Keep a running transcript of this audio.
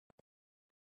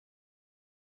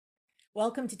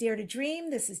Welcome to Dare to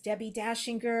Dream. This is Debbie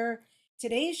Dashinger.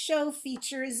 Today's show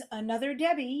features another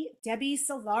Debbie, Debbie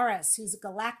Solaris, who's a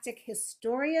galactic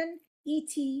historian,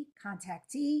 ET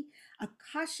contactee,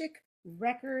 Akashic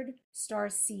record,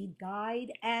 starseed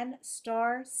guide, and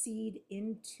starseed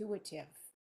intuitive.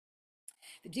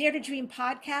 The Dare to Dream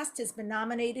podcast has been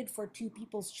nominated for two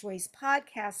People's Choice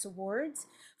Podcast Awards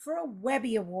for a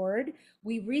Webby Award.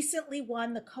 We recently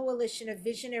won the Coalition of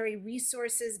Visionary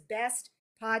Resources Best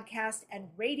Podcast and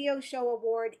Radio Show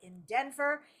Award in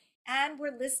Denver, and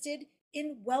we're listed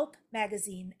in Whelp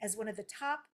magazine as one of the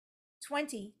top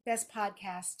 20 best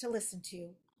podcasts to listen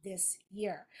to this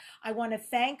year. I want to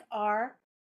thank our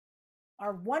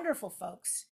wonderful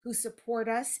folks who support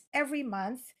us every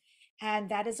month. And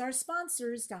that is our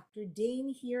sponsors, Dr. Dane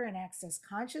here and Access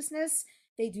Consciousness.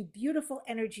 They do beautiful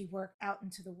energy work out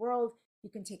into the world. You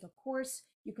can take a course,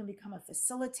 you can become a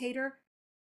facilitator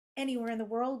anywhere in the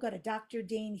world. Go to Dr.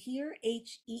 Dane here,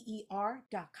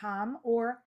 HEER.com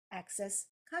or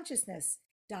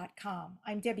accessconsciousness.com.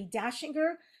 I'm Debbie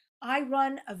Dashinger. I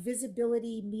run a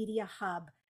visibility media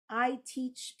hub. I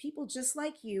teach people just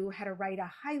like you how to write a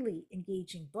highly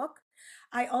engaging book.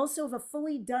 I also have a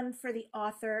fully done for the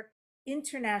author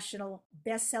international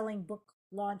best-selling book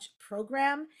launch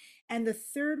program. And the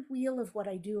third wheel of what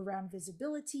I do around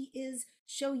visibility is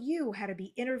show you how to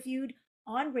be interviewed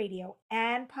on radio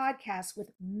and podcasts with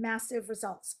massive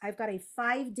results. I've got a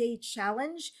 5-day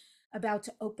challenge about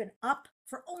to open up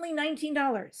for only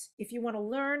 $19. If you want to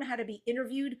learn how to be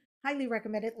interviewed, highly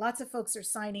recommend it. Lots of folks are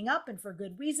signing up, and for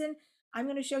good reason. I'm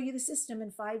going to show you the system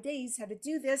in 5 days, how to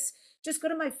do this. Just go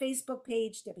to my Facebook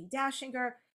page, Debbie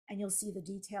Dashinger, and you'll see the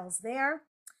details there.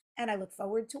 And I look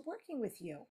forward to working with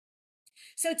you.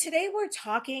 So today we're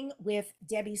talking with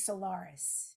Debbie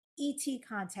Solaris, ET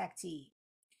contactee,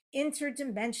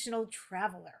 interdimensional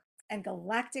traveler, and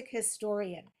galactic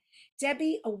historian.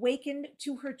 Debbie awakened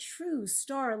to her true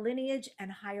star lineage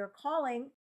and higher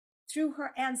calling through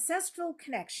her ancestral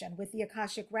connection with the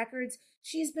Akashic Records.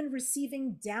 She's been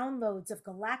receiving downloads of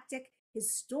galactic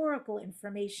historical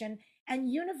information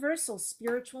and universal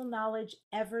spiritual knowledge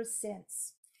ever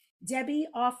since. Debbie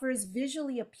offers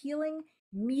visually appealing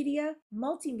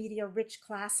multimedia rich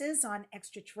classes on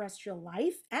extraterrestrial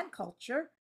life and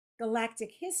culture,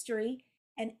 galactic history,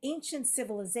 and ancient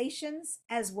civilizations,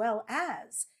 as well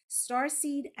as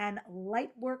starseed and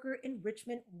lightworker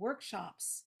enrichment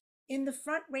workshops in the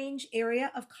Front Range area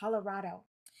of Colorado.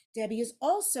 Debbie is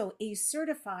also a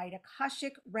certified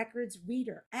Akashic Records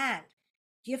reader and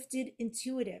gifted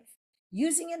intuitive,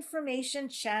 using information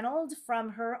channeled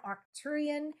from her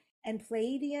Arcturian and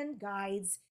Pleiadian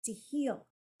guides to heal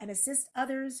and assist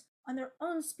others on their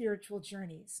own spiritual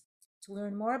journeys. To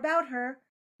learn more about her,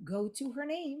 go to her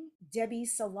name,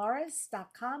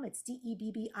 DebbieSolaris.com. It's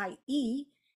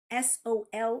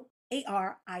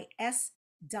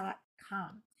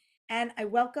DebbieSolaris.com. And I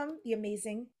welcome the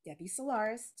amazing Debbie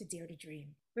Solaris to Dare to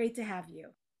Dream. Great to have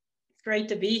you. It's great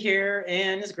to be here,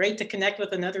 and it's great to connect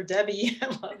with another Debbie. I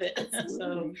love it.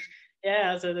 So,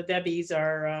 yeah, so the Debbies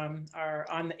are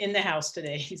in the house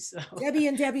today. So Debbie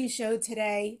and Debbie show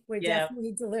today. We're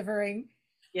definitely delivering.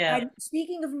 Yeah.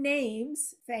 Speaking of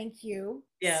names, thank you.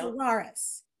 Yeah.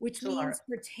 Solaris, which means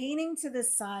pertaining to the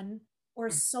sun or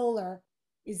solar.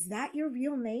 Is that your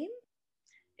real name?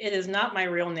 It is not my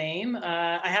real name.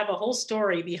 I have a whole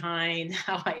story behind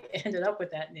how I ended up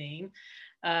with that name.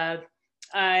 I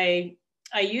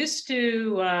used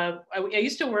to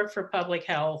work for public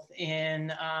health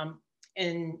in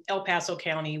El Paso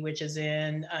County, which is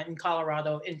in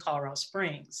Colorado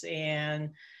Springs,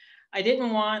 and I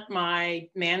didn't want my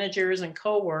managers and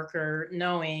coworker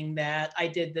knowing that I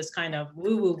did this kind of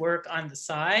woo-woo work on the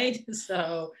side.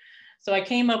 So I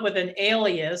came up with an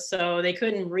alias so they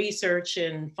couldn't research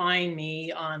and find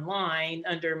me online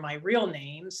under my real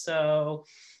name. So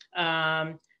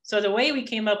the way we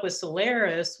came up with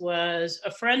Solaris was a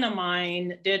friend of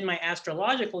mine did my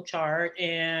astrological chart,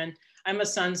 and I'm a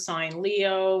sun sign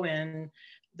Leo, and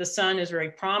the sun is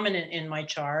very prominent in my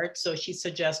chart. So she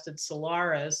suggested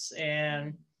Solaris,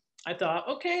 and I thought,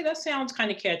 okay, that sounds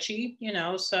kind of catchy,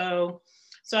 So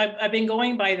I've been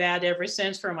going by that ever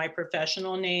since for my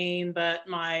professional name, but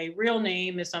my real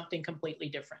name is something completely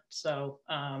different. So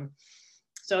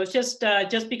it's just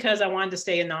because I wanted to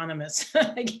stay anonymous,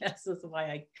 I guess is why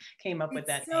I came up with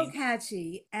that name. So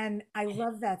catchy, and I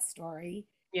love that story.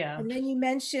 Yeah. And then you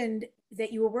mentioned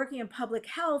that you were working in public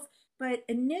health, but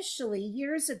initially,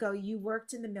 years ago, you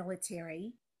worked in the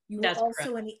military. You were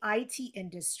also in the IT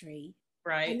industry.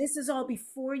 Right. And this is all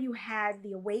before you had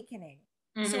the awakening.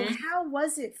 So how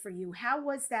was it for you? How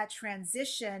was that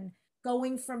transition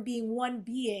going from being one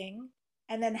being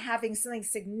and then having something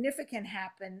significant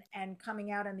happen and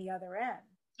coming out on the other end.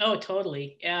 Oh,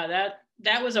 totally. Yeah,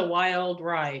 that was a wild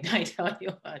ride. I tell you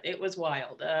what, it was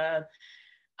wild.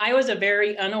 I was a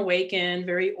very unawakened,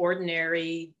 very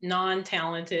ordinary,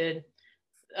 non-talented,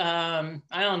 I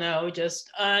don't know, just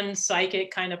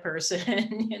unpsychic kind of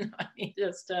person. You know, I mean,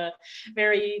 just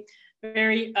very,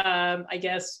 very, I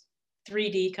guess,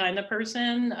 3D kind of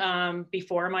person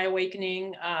before my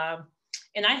awakening.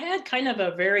 And I had kind of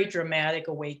a very dramatic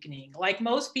awakening. Like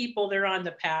most people, they're on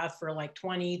the path for like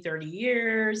 20, 30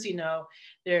 years, you know,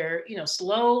 they're, you know,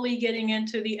 slowly getting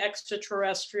into the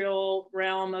extraterrestrial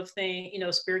realm of thing, you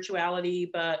know, spirituality.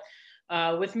 But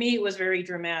with me, it was very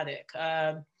dramatic.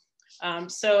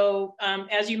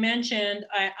 As you mentioned,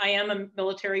 I am a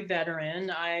military veteran.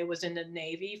 I was in the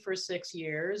Navy for 6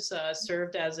 years,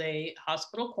 served as a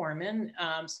hospital corpsman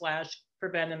slash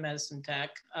preventive medicine tech.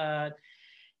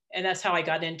 And that's how I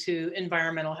got into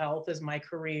environmental health as my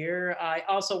career. I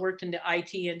also worked in the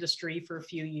IT industry for a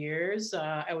few years.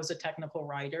 I was a technical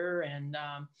writer and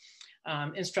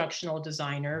instructional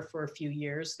designer for a few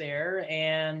years there,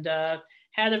 and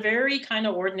had a very kind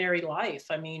of ordinary life.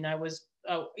 I mean, I was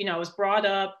brought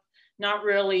up not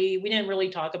really, we didn't really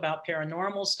talk about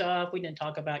paranormal stuff. We didn't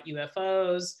talk about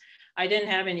UFOs. I didn't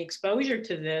have any exposure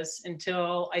to this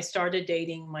until I started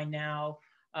dating my now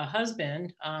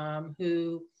husband,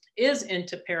 who is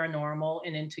into paranormal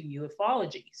and into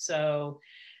ufology. So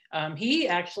he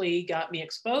actually got me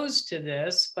exposed to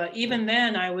this, but even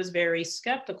then I was very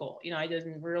skeptical. You know, I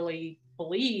didn't really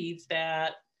believe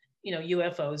that, you know,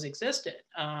 UFOs existed.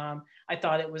 I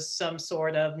thought it was some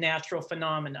sort of natural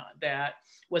phenomena that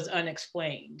was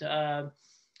unexplained.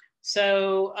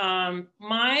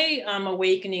 My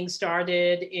awakening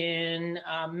started in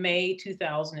May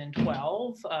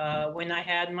 2012 when I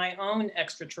had my own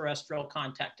extraterrestrial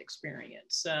contact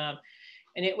experience. And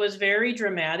it was very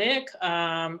dramatic.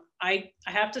 I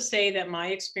have to say that my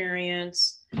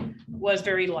experience was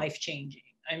very life-changing.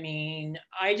 I mean,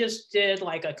 I just did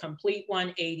like a complete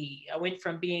 180. I went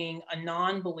from being a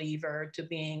non-believer to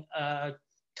being a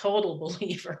total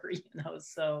believer, you know.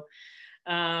 So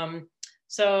in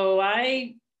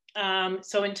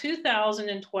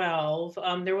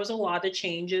 2012, there was a lot of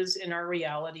changes in our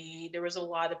reality. There was a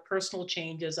lot of personal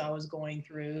changes I was going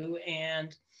through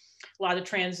and a lot of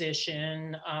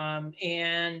transition.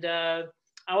 I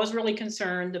was really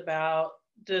concerned about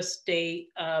the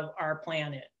state of our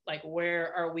planet. Like,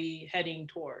 where are we heading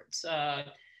towards?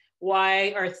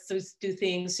 Why do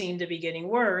things seem to be getting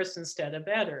worse instead of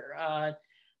better?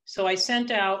 So I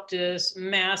sent out this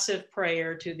massive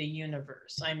prayer to the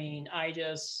universe. I mean, I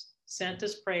just sent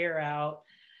this prayer out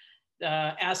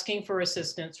asking for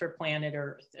assistance for planet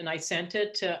Earth. And I sent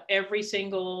it to every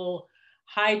single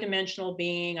high dimensional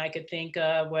being I could think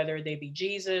of, whether they be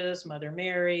Jesus, Mother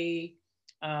Mary,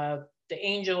 the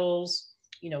angels,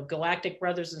 you know, galactic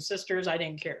brothers and sisters. I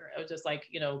didn't care. I was just like,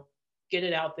 you know, get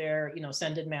it out there, you know,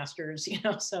 ascended masters, you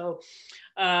know.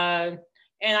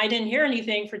 And I didn't hear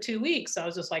anything for 2 weeks. I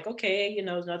was just like, okay, you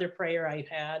know, another prayer I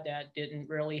had that didn't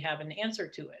really have an answer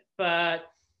to it. But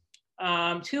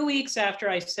 2 weeks after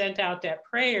I sent out that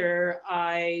prayer,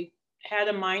 I had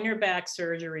a minor back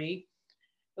surgery.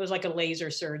 It was like a laser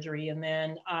surgery. And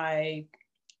then a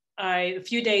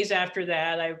few days after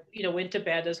that, I, you know, went to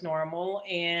bed as normal.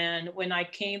 And when I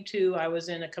came to, I was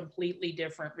in a completely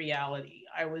different reality.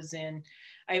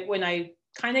 When I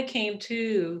kind of came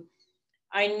to,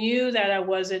 I knew that I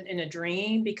wasn't in a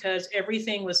dream because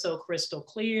everything was so crystal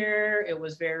clear. It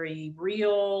was very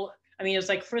real. I mean, it's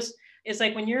like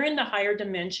when you're in the higher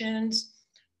dimensions,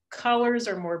 colors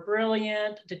are more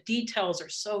brilliant. The details are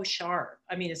so sharp.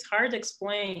 I mean, it's hard to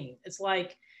explain. It's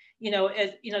like,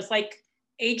 it's like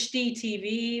HD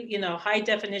TV, you know, high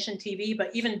definition TV,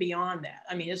 but even beyond that.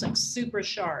 I mean, it's like super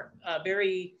sharp,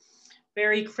 very,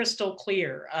 very crystal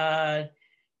clear.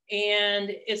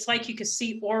 And it's like you could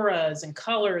see auras and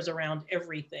colors around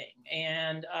everything.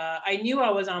 And I knew I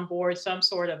was on board some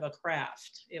sort of a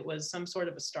craft. It was some sort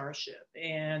of a starship.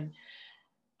 And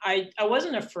I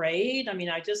wasn't afraid. I mean,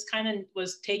 I just kind of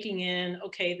was taking in,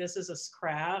 okay, this is a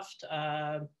craft.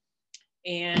 And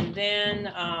then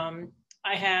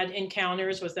I had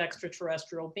encounters with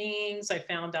extraterrestrial beings. I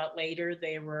found out later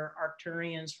they were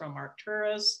Arcturians from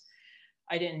Arcturus.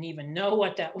 I didn't even know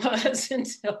what that was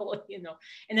until, you know,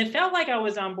 and it felt like I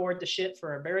was on board the ship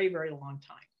for a very, very long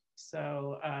time.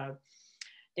 So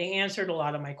they answered a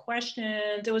lot of my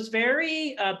questions. It was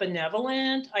very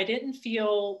benevolent. I didn't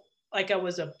feel like I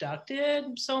was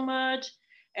abducted so much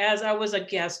as I was a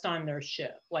guest on their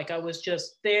ship. Like I was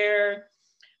just there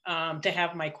to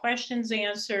have my questions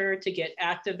answered, to get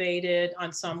activated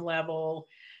on some level.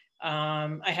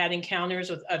 I had encounters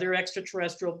with other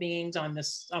extraterrestrial beings on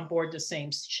board the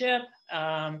same ship.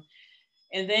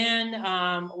 And then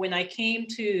when I came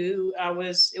to, it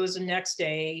was the next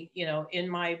day, you know, in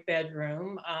my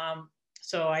bedroom.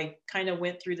 So I kind of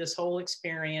went through this whole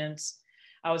experience.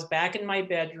 I was back in my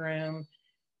bedroom,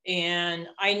 and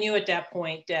I knew at that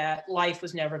point that life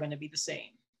was never going to be the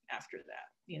same after that.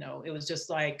 You know, it was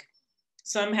just like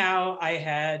somehow I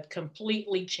had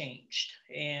completely changed.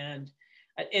 And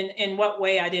in what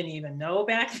way I didn't even know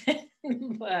back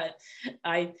then, but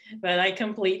I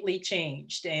completely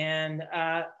changed, and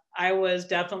I was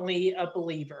definitely a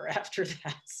believer after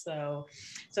that. So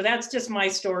that's just my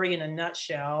story in a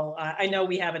nutshell. I know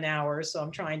we have an hour, so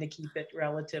I'm trying to keep it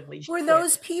relatively Were quick.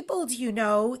 those people, do you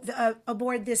know,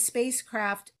 aboard this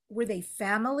spacecraft, were they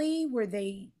family? Were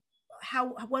they,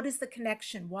 what is the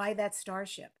connection? Why that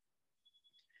starship?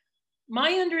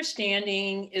 My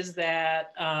understanding is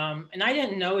that, and I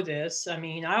didn't know this. I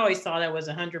mean, I always thought I was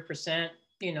 100%,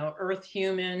 you know, Earth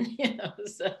human, you know.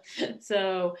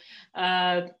 So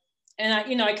uh,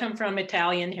 and I come from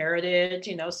Italian heritage,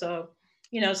 so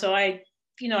I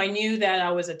knew that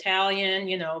I was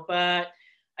Italian, but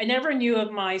I never knew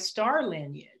of my star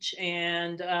lineage.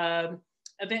 And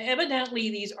evidently,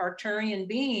 these Arcturian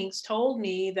beings told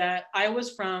me that I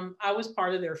was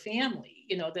part of their family,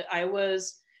 that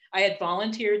I had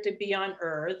volunteered to be on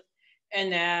Earth, and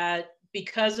that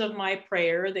because of my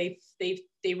prayer, they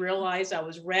realized I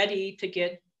was ready to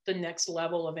get the next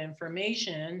level of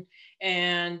information,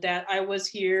 and that I was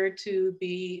here to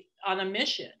be on a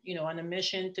mission,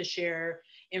 to share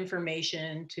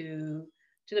information to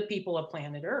the people of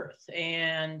planet Earth.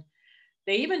 And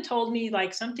they even told me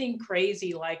like something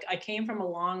crazy, like I came from a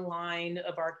long line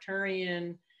of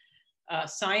Arcturian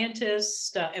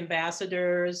scientists,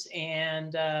 ambassadors,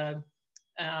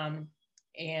 um,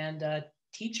 and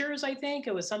teachers. I think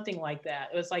it was something like that.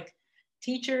 It was like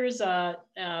teachers. So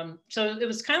it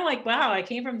was kind of like, wow, I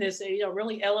came from this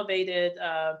really elevated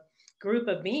group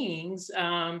of beings,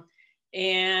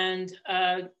 and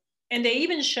and they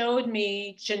even showed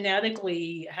me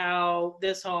genetically how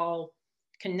this all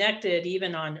connected,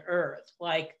 even on Earth.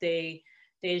 Like they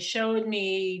showed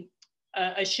me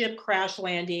a ship crash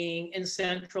landing in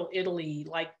central Italy,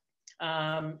 like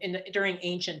during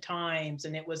ancient times,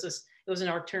 and it was an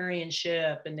Arcturian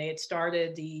ship, and they had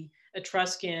started the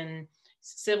Etruscan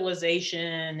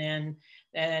civilization,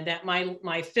 and that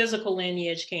my physical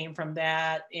lineage came from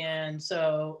that. And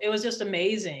so it was just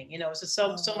amazing, it was just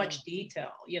so much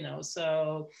detail,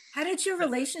 so How did your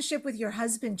relationship with your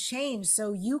husband change?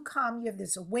 So you have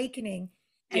this awakening,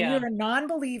 and yeah, you're a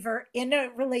non-believer in a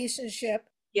relationship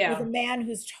with a yeah. man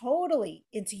who's totally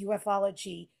into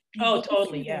ufology. You Oh, go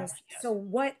totally. through Yeah, this. yeah.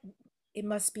 So it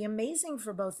must be amazing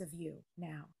for both of you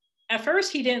now. At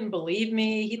first he didn't believe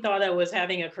me. He thought I was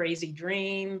having a crazy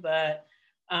dream, but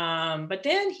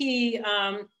then he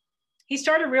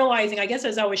started realizing, I guess,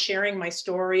 as I was sharing my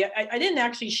story. I didn't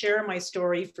actually share my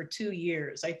story for 2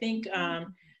 years. I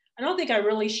don't think I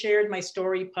really shared my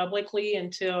story publicly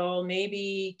until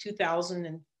maybe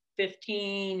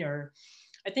 2015, or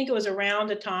I think it was around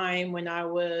the time when I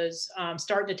was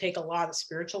starting to take a lot of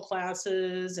spiritual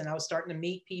classes, and I was starting to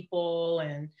meet people,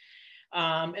 and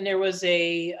there was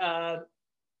a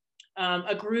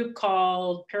group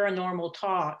called Paranormal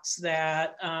Talks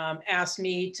that asked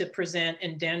me to present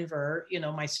in Denver,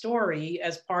 my story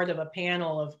as part of a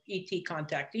panel of ET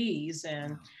contactees.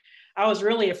 And I was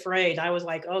really afraid. I was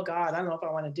like, oh God, I don't know if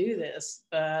I want to do this,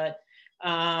 but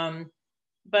I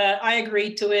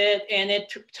agreed to it, and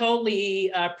it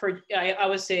totally, I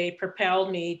would say, propelled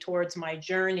me towards my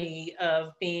journey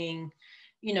of being,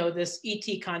 this ET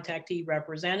contactee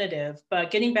representative. But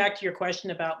getting back to your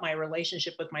question about my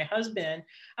relationship with my husband,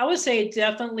 I would say it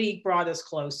definitely brought us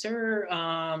closer.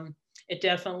 It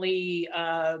definitely,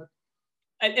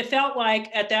 it felt like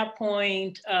at that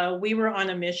point we were on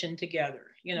a mission together.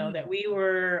 That we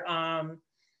were.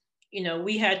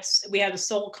 We had a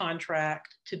soul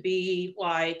contract to be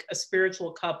like a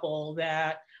spiritual couple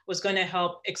that was going to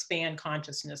help expand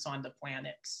consciousness on the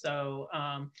planet. So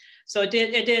so it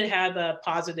did have a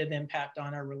positive impact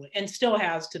on our relationship, and still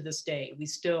has to this day. We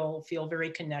still feel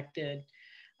very connected,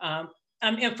 and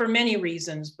for many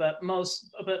reasons, but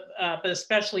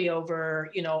especially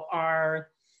over our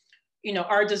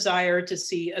desire to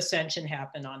see ascension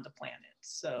happen on the planet.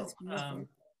 So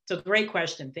so great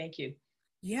question, thank you.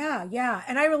 Yeah, yeah.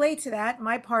 And I relate to that.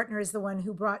 My partner is the one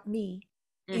who brought me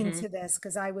Mm-hmm. into this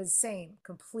because I was same,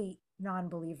 complete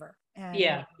non-believer. And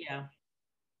Yeah, yeah.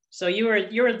 So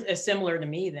you're similar to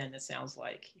me then, it sounds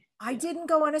like. I Yeah. didn't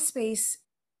go on a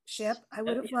spaceship. I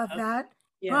would have loved Yeah. that.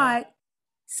 Yeah. But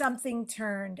something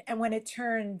turned. And when it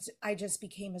turned, I just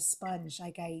became a sponge.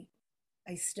 Like I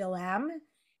still am.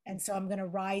 And so I'm going to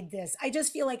ride this. I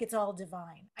just feel like it's all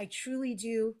divine. I truly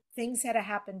do. Things had to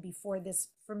happen before this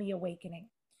for me awakening.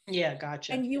 Yeah,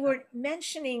 gotcha. And you were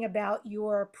mentioning about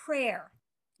your prayer,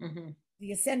 Hmm.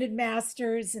 the ascended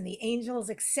masters and the angels,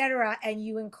 etc., and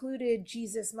you included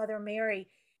Jesus, Mother Mary.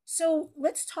 So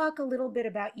let's talk a little bit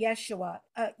about Yeshua.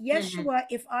 Hmm. Yeshua,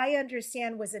 if I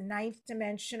understand, was a ninth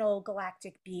dimensional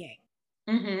galactic being.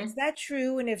 Is Hmm. that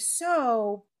true? And if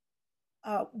so,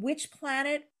 which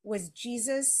planet was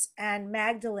Jesus and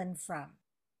Magdalene from?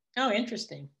 Oh,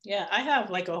 interesting. Yeah, I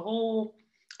have like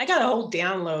I got a whole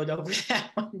download over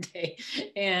that one day.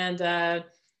 And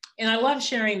and I love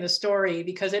sharing the story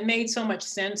because it made so much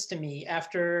sense to me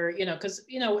after, because,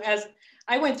 as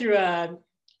I went through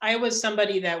I was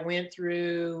somebody that went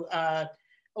through a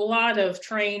lot of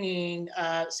training,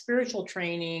 spiritual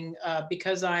training,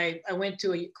 because I went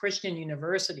to a Christian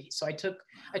university. So I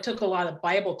took a lot of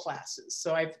Bible classes.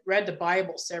 So I've read the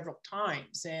Bible several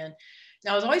times, and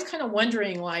I was always kind of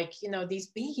wondering, like, these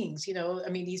beings, I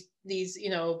mean,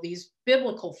 these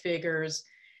biblical figures,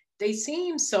 they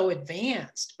seem so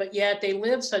advanced, but yet they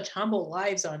live such humble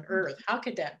lives on earth. How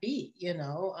could that be?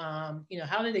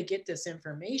 How did they get this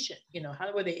information?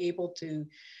 How were they able to,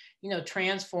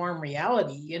 transform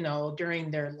reality,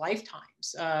 during their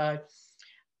lifetimes?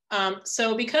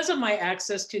 So because of my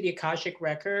access to the Akashic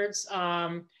records,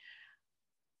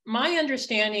 my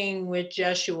understanding with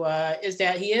Jeshua is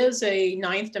that he is a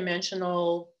ninth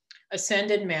dimensional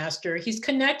ascended master. He's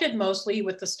connected mostly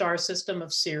with the star system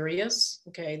of Sirius,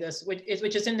 okay,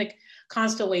 which is in the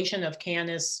constellation of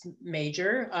Canis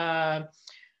Major.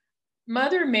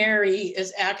 Mother Mary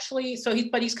is actually,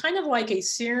 but he's kind of like a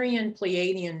Syrian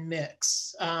Pleiadian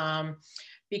mix.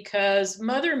 Because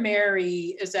Mother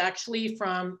Mary is actually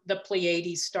from the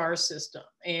Pleiades star system.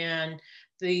 And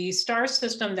the star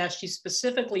system that she's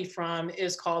specifically from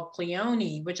is called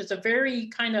Pleione, which is a very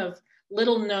kind of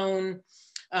little known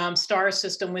star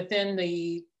system within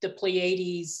the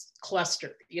Pleiades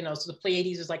cluster. So the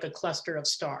Pleiades is like a cluster of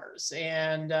stars.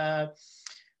 And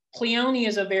Pleione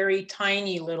is a very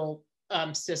tiny little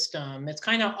system. It's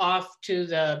kind of off to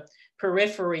the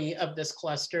periphery of this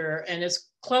cluster, and it's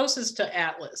closest to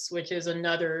Atlas, which is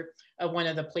another one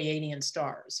of the Pleiadian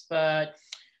stars. But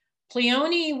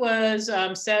Pleione was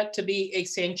set to be a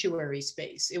sanctuary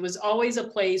space. It was always a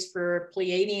place for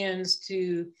Pleiadians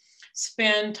to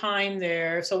spend time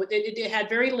there. So it had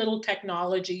very little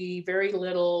technology, very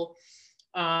little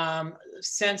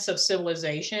sense of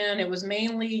civilization. It was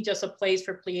mainly just a place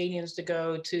for Pleiadians to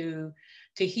go to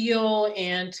heal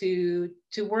and to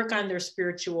work on their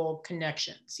spiritual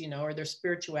connections, or their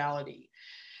spirituality.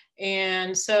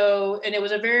 And it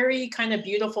was a very kind of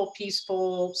beautiful,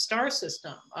 peaceful star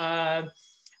system.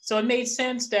 So it made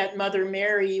sense that Mother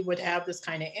Mary would have this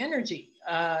kind of energy.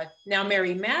 Now,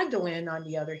 Mary Magdalene, on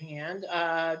the other hand,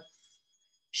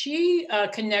 she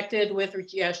connected with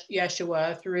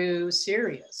Yeshua through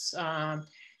Sirius.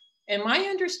 And my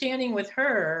understanding with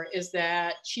her is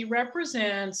that she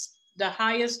represents the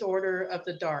highest order of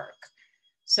the dark.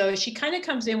 So she kind of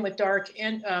comes in with dark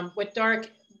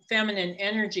feminine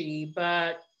energy,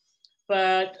 but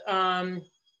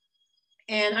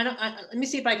and let me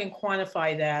see if I can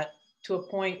quantify that to a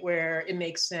point where it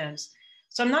makes sense.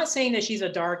 So I'm not saying that she's a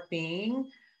dark being,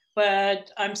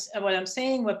 but what I'm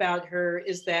saying about her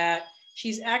is that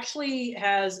she's actually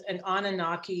has an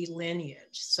Anunnaki lineage.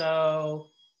 So,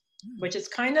 which is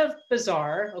kind of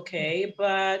bizarre, okay,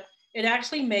 but it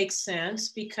actually makes sense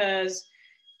because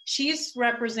she's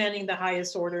representing the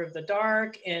highest order of the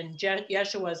dark, and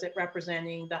Yeshua is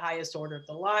representing the highest order of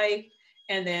the light.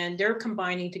 And then they're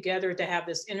combining together to have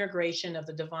this integration of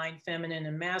the divine feminine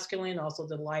and masculine, also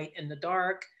the light and the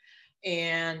dark.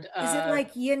 And Is it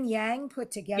like yin yang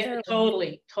put yeah, together?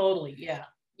 totally. Yeah.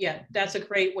 Yeah. That's a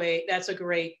great way. That's a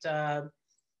great, I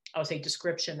would say,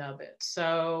 description of it.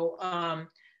 So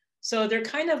they're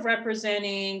kind of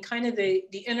representing kind of the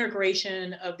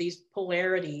integration of these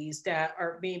polarities that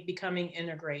are becoming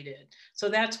integrated. So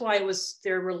that's why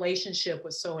their relationship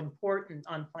was so important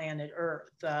on planet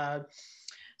Earth.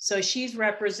 So she's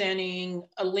representing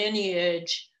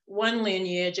one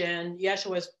lineage, and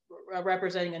Yeshua is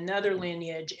representing another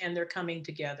lineage, and they're coming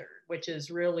together, which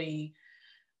is really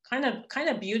kind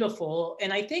of beautiful.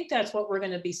 And I think that's what we're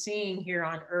going to be seeing here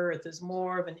on Earth is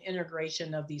more of an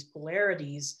integration of these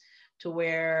polarities to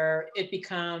where it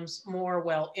becomes more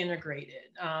well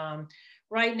integrated.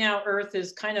 Right now, Earth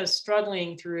is kind of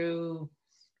struggling through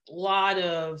a lot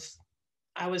of,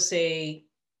 I would say,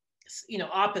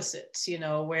 opposites,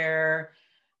 where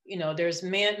there's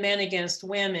men against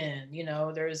women,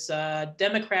 there's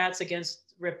Democrats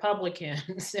against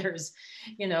Republicans, there's,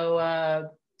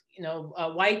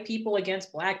 white people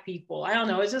against black people. I don't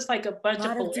know. It's just like a A bunch of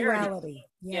lot of polarity. duality.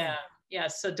 Yeah. Yeah. Yeah.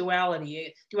 So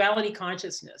duality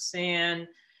consciousness. And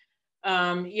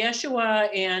Yeshua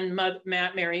and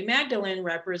Mary Magdalene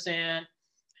represent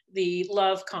the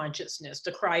love consciousness,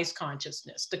 the Christ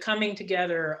consciousness, the coming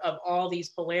together of all these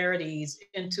polarities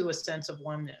into a sense of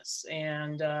oneness.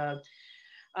 And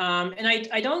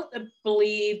I don't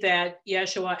believe that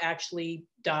Yeshua actually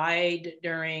died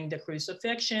during the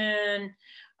crucifixion.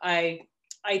 I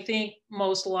I think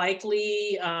most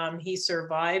likely he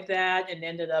survived that and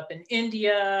ended up in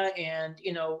India, and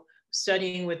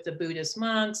studying with the Buddhist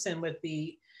monks and with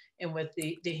the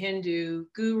Hindu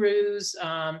gurus.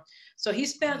 So he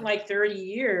spent like 30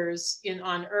 years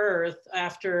on Earth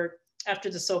after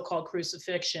the so-called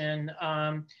crucifixion,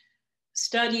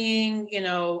 studying,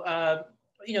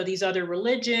 these other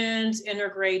religions,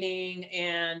 integrating,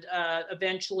 and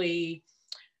eventually,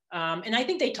 and I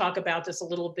think they talk about this a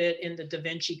little bit in the Da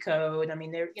Vinci Code. I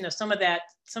mean, some of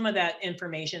that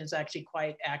information is actually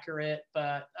quite accurate,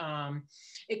 but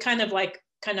it kind of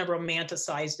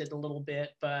romanticized it a little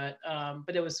bit, but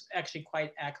it was actually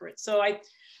quite accurate. So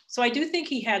I do think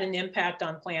he had an impact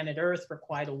on planet Earth for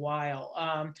quite a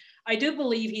while. I do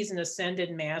believe he's an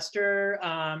ascended master.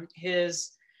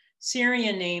 His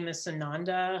Syrian name is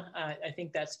Sananda. I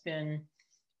think that's been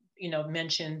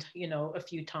mentioned a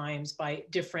few times by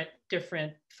different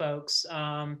folks.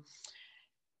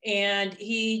 And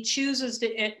he chooses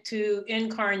to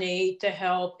incarnate to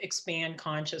help expand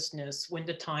consciousness when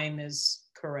the time is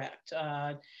correct.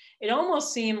 It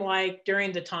almost seemed like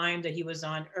during the time that he was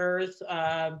on Earth,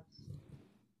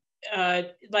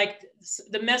 like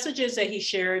the messages that he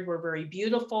shared were very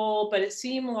beautiful, but it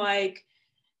seemed like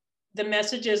the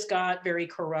messages got very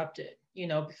corrupted,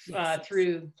 Yes.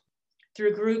 through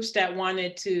groups that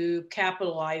wanted to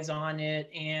capitalize on it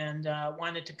and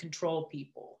wanted to control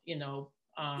people. Well,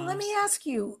 let me ask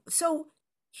you. So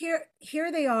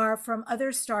here they are from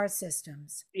other star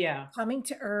systems Yeah, coming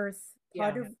to Earth,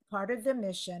 yeah, part of the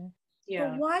mission. But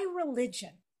yeah. why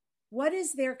religion? What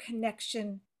is their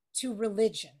connection to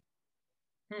religion?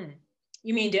 Hmm.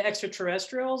 You mean to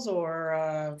extraterrestrials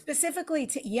or? Specifically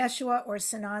to Yeshua or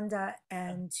Sananda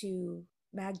and to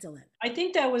Magdalene. I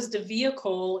think that was the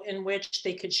vehicle in which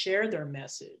they could share their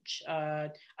message.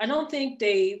 I don't think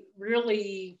they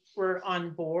really were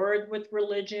on board with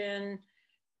religion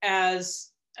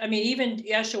as, I mean, even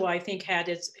Yeshua, I think, had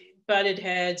its butted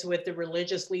heads with the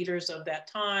religious leaders of that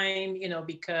time,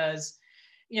 because,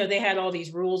 they had all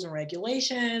these rules and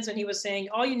regulations, and he was saying,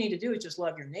 all you need to do is just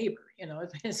love your neighbor.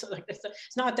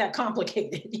 It's not that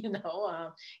complicated,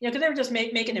 because they were just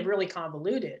making it really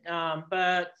convoluted.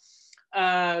 But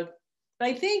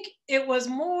I think it was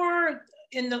more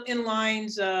in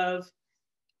lines of,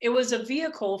 it was a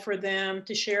vehicle for them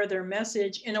to share their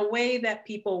message in a way that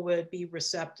people would be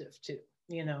receptive to,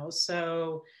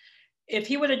 so if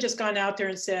he would have just gone out there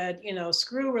and said,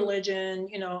 screw religion,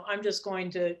 I'm just going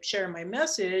to share my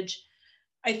message,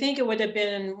 I think it would have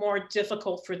been more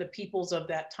difficult for the peoples of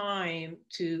that time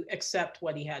to accept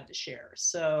what he had to share.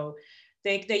 So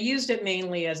they used it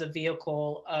mainly as a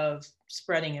vehicle of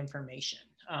spreading information.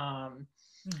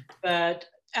 But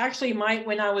actually,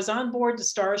 when I was on board the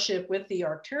Starship with the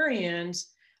Arcturians,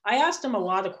 I asked them a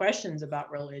lot of questions about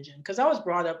religion because I was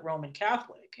brought up Roman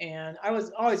Catholic, and I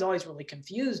was always really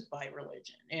confused by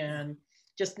religion, and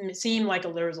just it seemed like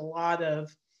there was a lot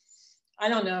of, I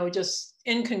don't know, just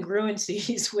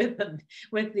incongruencies with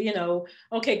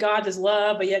okay, God is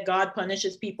love, but yet God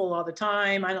punishes people all the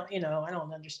time. I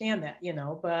don't understand that,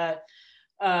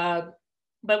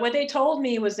 but what they told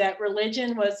me was that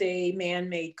religion was a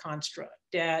man-made construct,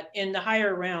 that in the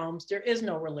higher realms, there is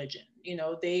no religion.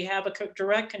 They have a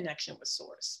direct connection with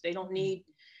source. They don't need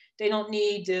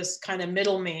this kind of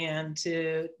middleman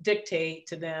to dictate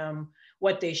to them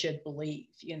what they should believe.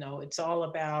 It's all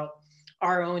about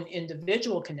our own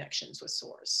individual connections with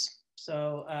source.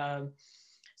 So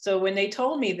when they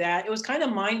told me that, it was kind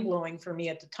of mind-blowing for me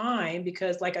at the time,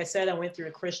 because like I said, I went through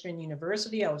a Christian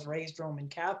university. I was raised Roman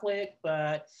Catholic,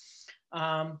 but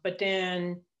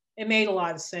then it made a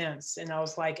lot of sense. And I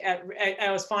was like, I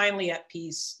was finally at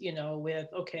peace, with,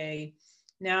 okay,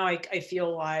 now I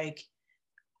feel like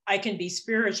I can be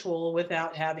spiritual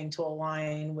without having to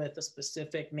align with a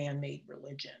specific man-made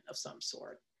religion of some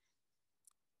sort.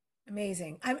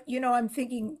 Amazing. I'm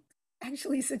thinking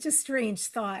actually such a strange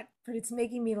thought, but it's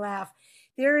making me laugh.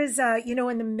 There is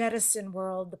in the medicine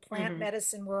world, the plant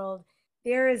medicine world,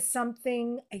 there is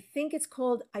something, I think it's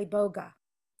called iboga.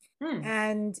 Hmm.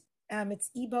 And It's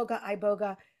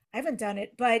iboga. I haven't done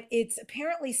it, but it's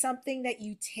apparently something that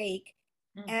you take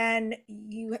Mm. and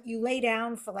you lay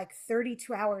down for like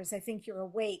 32 hours. I think you're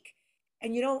awake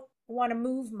and you don't want to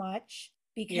move much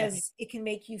Yeah. because it can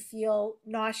make you feel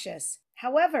nauseous.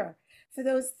 However, for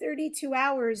those 32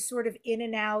 hours, sort of in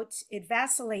and out, it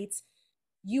vacillates.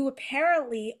 You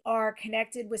apparently are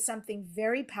connected with something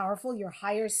very powerful, your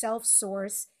higher self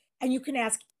source, and you can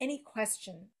ask any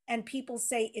question. And people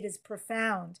say it is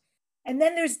profound. And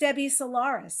then there's Debbie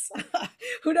Solaris,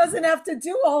 who doesn't have to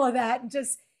do all of that and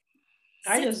just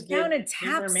I sits just down get and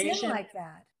taps in information. like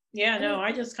that. Yeah, I no, mean,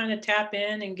 I just kind of tap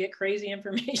in and get crazy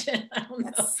information. I don't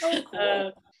know. that's so Uh,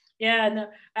 cool. yeah, no,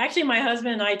 actually, my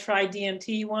husband and I tried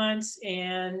DMT once,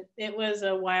 and it was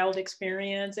a wild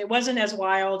experience. It wasn't as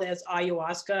wild as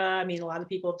ayahuasca. I mean, a lot of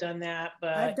people have done that, I've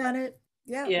but done it.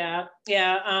 Yeah. yeah,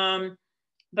 yeah.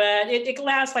 But it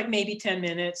lasts like maybe 10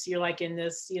 minutes. You're like in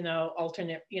this,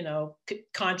 alternate,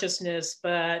 consciousness.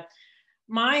 But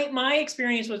my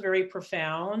experience was very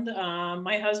profound.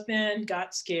 My husband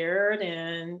got scared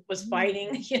and was fighting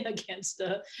Mm. against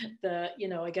the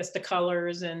I guess the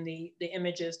colors and the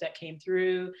images that came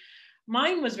through.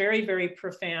 Mine was very, very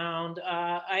profound.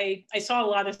 I saw a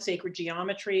lot of sacred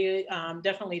geometry,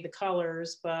 definitely the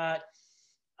colors, but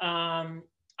I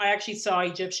actually saw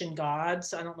Egyptian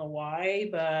gods. I don't know why,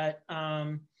 but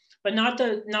not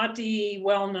the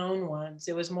well-known ones.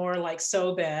 It was more like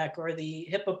Sobek or the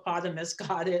hippopotamus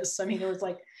goddess. I mean, it was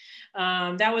like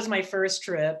that was my first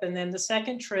trip, and then the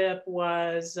second trip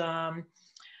was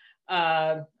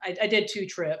I did two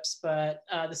trips, but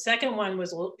the second one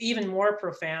was even more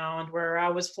profound, where I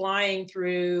was flying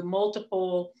through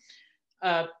multiple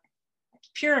uh,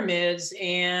 pyramids,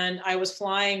 and I was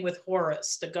flying with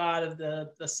Horus, the god of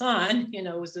the sun.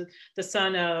 It was the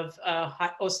son of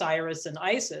Osiris and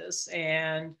Isis,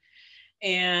 and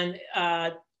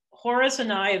Horus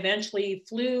and I eventually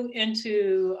flew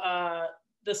into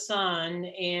the sun,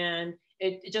 and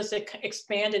it just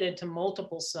expanded into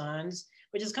multiple suns,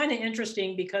 which is kind of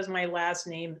interesting because my last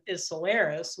name is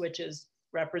Solaris, which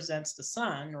represents the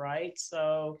sun, right?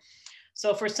 So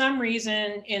for some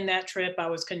reason in that trip, I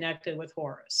was connected with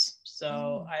Horus.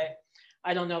 So Mm.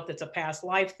 I don't know if it's a past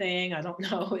life thing. I don't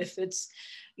know if it's,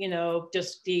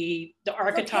 just the It's okay.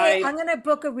 archetype. I'm going to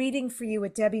book a reading for you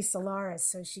with Debbie Solaris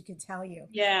so she could tell you.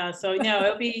 Yeah. So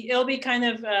no, it'll be kind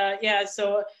of yeah.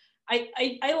 So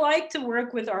I like to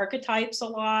work with archetypes a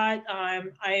lot.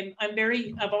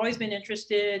 I've always been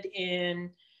interested in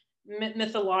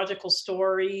mythological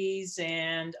stories,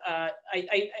 and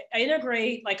I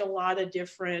integrate like a lot of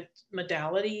different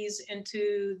modalities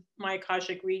into my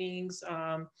Akashic readings.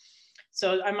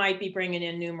 So I might be bringing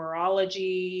in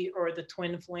numerology or the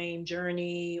twin flame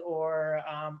journey, or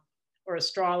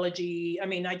astrology. I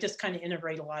mean, I just kind of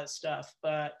integrate a lot of stuff,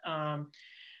 but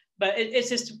it's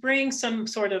just to bring some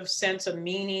sort of sense of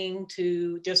meaning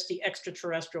to just the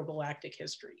extraterrestrial galactic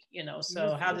history. So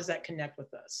how Beautiful. does that connect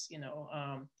with us?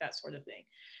 That sort of thing.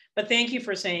 But thank you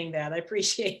for saying that. I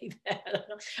appreciate that.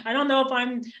 I don't know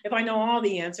if I know all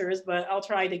the answers, but I'll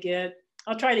try to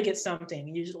get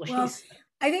something usually. Well,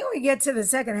 I think when we get to the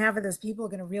second half of this, people are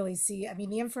going to really see. I mean,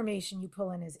 the information you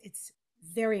pull in it's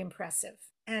very impressive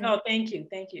and Oh, thank you,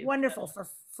 thank you. wonderful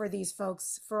for these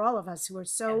folks, for all of us who are Yeah.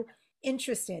 so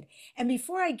interested. And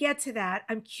before I get to that,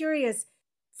 I'm curious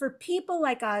for people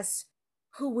like us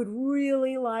who would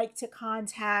really like to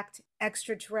contact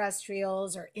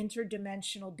extraterrestrials or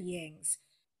interdimensional beings.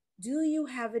 Do you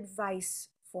have advice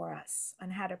for us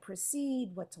on how to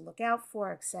proceed, what to look out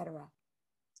for, etc.?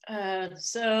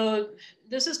 So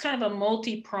this is kind of a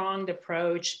multi-pronged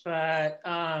approach, but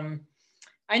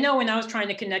I know when I was trying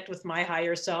to connect with my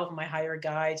higher self, my higher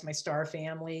guides, my star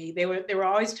family, they were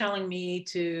always telling me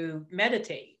to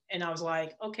meditate, and I was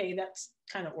like, okay, that's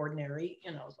kind of ordinary,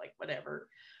 I was like, whatever.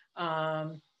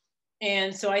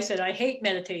 And so I said, I hate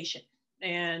meditation,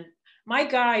 and my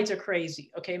guides are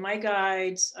crazy. Okay, my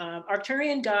guides,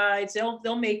 Arcturian guides,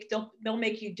 they'll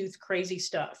make you do crazy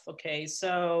stuff. Okay,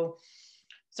 so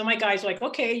my guy's like,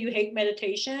 okay, you hate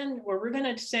meditation? Well, we're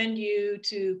going to send you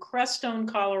to Crestone,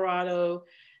 Colorado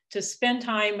to spend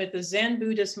time with the Zen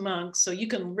Buddhist monks so you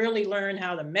can really learn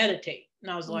how to meditate.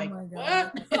 And I was Oh like, my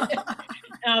what? God.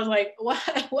 And I was like,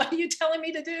 what are you telling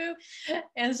me to do?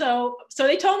 And so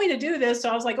they told me to do this. So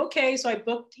I was like, okay. So I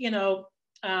booked,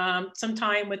 some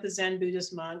time with the Zen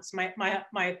Buddhist monks. My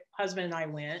husband and I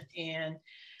went, and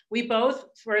we both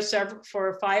for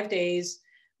 5 days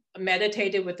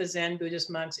meditated with the Zen Buddhist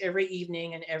monks every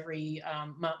evening and every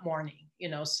morning.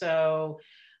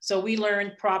 So we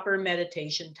learned proper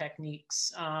meditation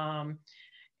techniques.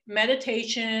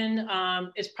 meditation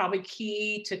is probably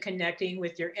key to connecting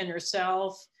with your inner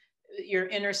self. Your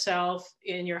inner self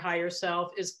and your higher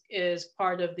self is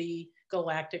part of the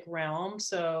galactic realm.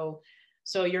 So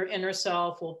your inner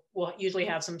self will usually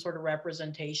have some sort of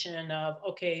representation of,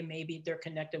 okay, maybe they're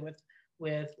connected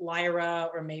with Lyra,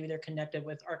 or maybe they're connected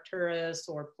with Arcturus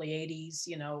or Pleiades,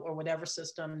 you know, or whatever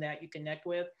system that you connect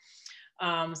with.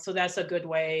 So that's a good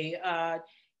way.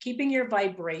 Keeping your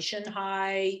vibration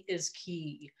high is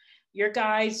key. Your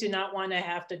guides do not want to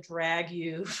have to drag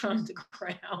you from the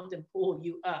ground and pull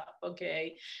you up,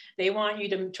 okay? They want you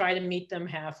to try to meet them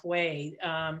halfway.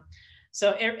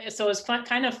 So it's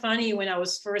kind of funny. When I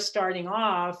was first starting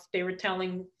off, they were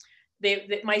telling,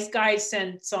 my guides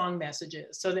send song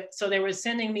messages. So they were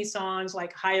sending me songs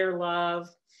like Higher Love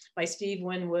by Steve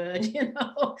Winwood, you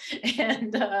know,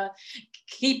 and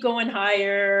Keep Going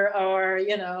Higher, or,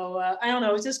 you know, I don't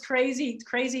know, it's just crazy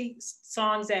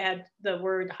songs that had the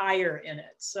word higher in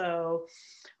it. So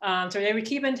they would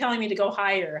keep on telling me to go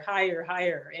higher, higher,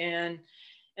 higher. And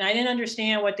I didn't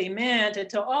understand what they meant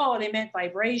until, oh, they meant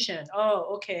vibration.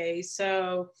 Oh, okay.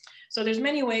 So there's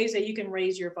many ways that you can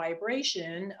raise your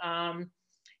vibration.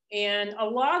 And a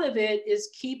lot of it is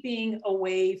keeping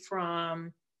away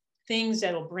from things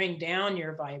that'll bring down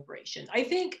your vibration. I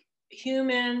think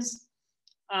humans,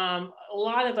 a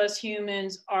lot of us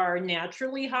humans are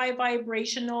naturally high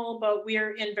vibrational, but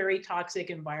we're in very toxic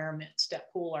environments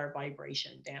that pull our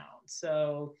vibration down.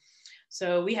 So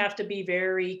we have to be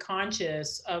very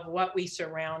conscious of what we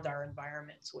surround our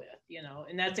environments with, you know,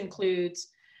 and that includes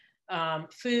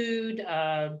food,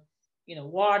 you know,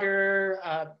 water,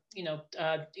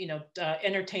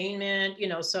 entertainment, you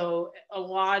know, so a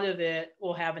lot of it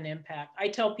will have an impact. I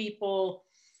tell people,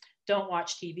 don't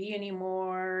watch TV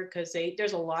anymore, because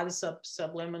there's a lot of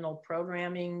subliminal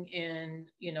programming in,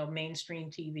 you know, mainstream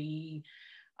TV.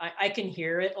 I can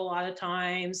hear it a lot of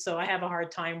times, so I have a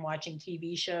hard time watching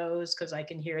TV shows because I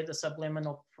can hear the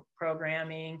subliminal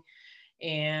programming,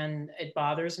 and it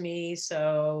bothers me.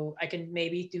 So I can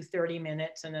maybe do 30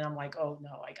 minutes, and then I'm like, oh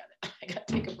no, I got to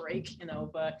take a break, you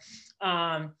know. But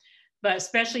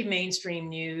especially mainstream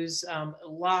news, a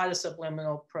lot of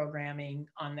subliminal programming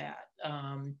on that.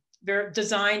 They're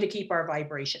designed to keep our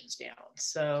vibrations down.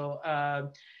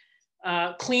 So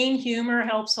clean humor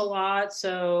helps a lot.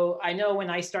 So I know when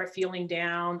I start feeling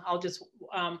down, I'll just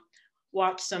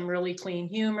watch some really clean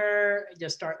humor,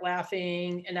 just start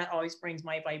laughing, and that always brings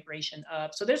my vibration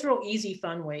up. So there's real easy,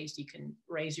 fun ways you can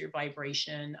raise your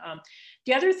vibration.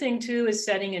 The other thing too is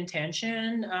setting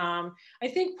intention. I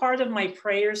think part of my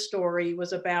prayer story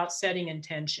was about setting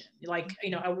intention. Like, you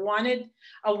know, I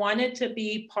wanted to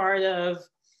be part of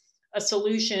a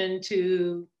solution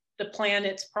to the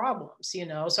planet's problems, you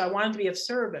know, so I wanted to be of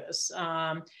service.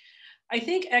 I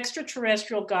think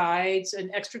extraterrestrial guides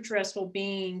and extraterrestrial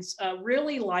beings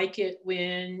really like it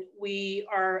when we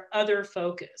are other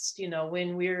focused, you know,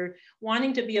 when we're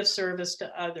wanting to be of service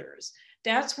to others.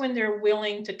 That's when they're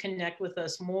willing to connect with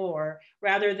us more,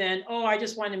 rather than, oh, I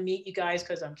just want to meet you guys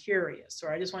because I'm curious,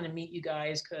 or I just want to meet you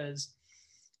guys because,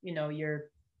 you know, you're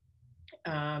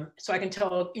so I can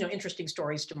tell, you know, interesting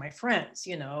stories to my friends,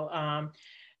 you know.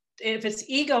 If it's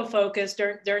ego focused,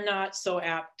 they're not so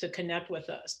apt to connect with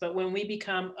us. But when we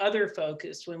become other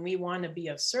focused, when we want to be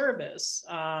of service,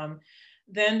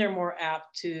 then they're more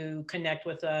apt to connect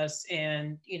with us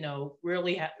and, you know,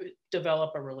 really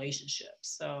develop a relationship.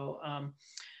 So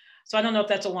I don't know if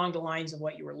that's along the lines of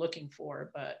what you were looking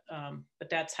for, but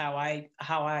that's how I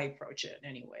approach it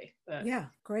anyway. But, Yeah,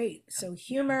 great. So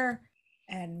humor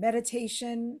and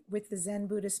meditation with the Zen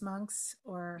Buddhist monks,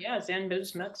 or yeah, Zen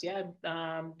Buddhist monks. Yeah,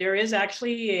 there is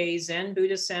actually a Zen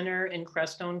Buddhist center in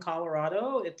Crestone,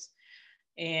 Colorado. It's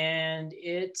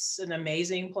an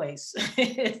amazing place.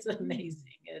 It's amazing.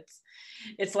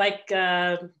 It's like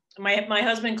my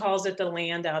husband calls it the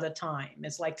land out of time.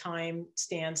 It's like time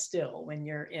stands still when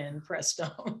you're in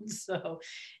Crestone. So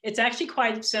it's actually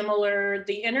quite similar.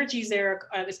 The energies there,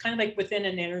 it's kind of like within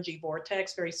an energy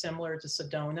vortex, very similar to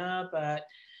Sedona, but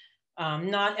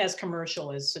not as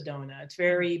commercial as Sedona. It's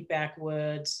very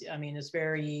backwoods. I mean, it's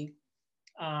very,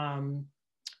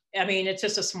 it's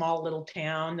just a small little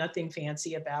town, nothing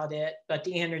fancy about it, but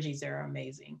the energies there are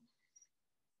amazing.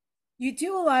 you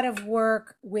do a lot of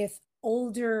work with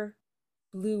older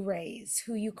Blue Rays,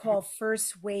 who you call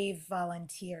first wave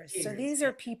volunteers. So these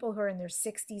are people who are in their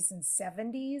 60s and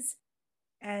 70s.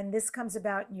 And this comes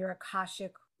about in your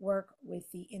Akashic work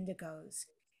with the Indigos.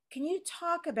 Can you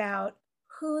talk about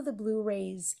who the Blue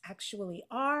Rays actually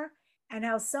are and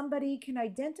how somebody can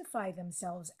identify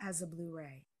themselves as a Blue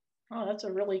Ray? Oh, that's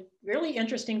a really, really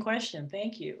interesting question.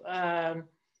 Thank you.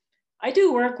 I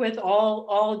do work with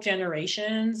all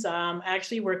generations. I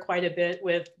actually work quite a bit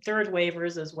with third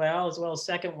waivers as well as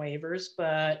second waivers.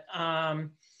 But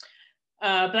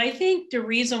I think the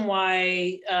reason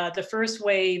why the first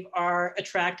wave are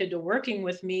attracted to working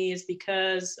with me is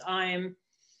because I'm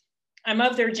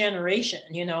of their generation.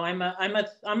 You know, I'm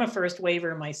a first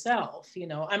waiver myself. You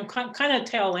know, I'm kind of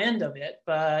tail end of it,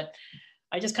 but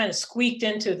I just kind of squeaked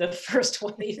into the first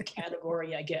wave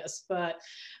category, I guess. But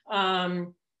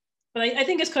I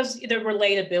think it's because the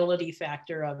relatability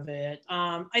factor of it.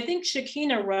 I think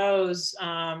Shakina Rose,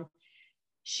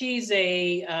 she's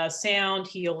a sound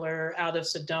healer out of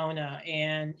Sedona,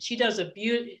 and she does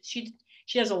she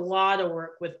does a lot of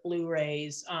work with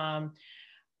Blu-rays.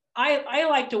 I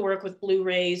like to work with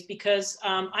Blu-rays because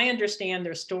I understand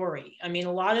their story. I mean,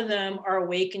 a lot of them are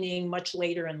awakening much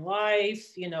later in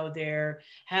life. You know, they're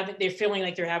feeling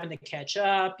like they're having to catch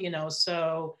up. You know,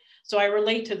 so I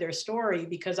relate to their story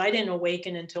because I didn't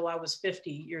awaken until I was 50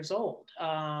 years old,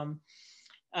 or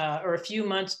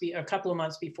a couple of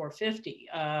months before 50.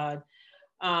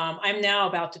 I'm now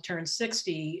about to turn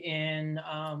 60 in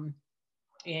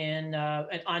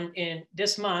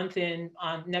this month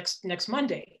on next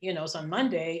Monday. You know, so on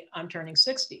Monday I'm turning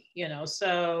 60. You know,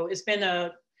 so it's been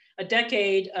a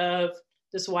decade of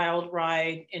this wild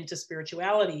ride into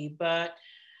spirituality. But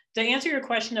to answer your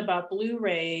question about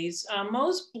Blu-rays,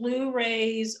 most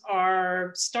Blu-rays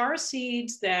are star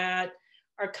seeds that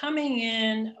are coming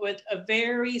in with a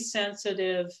very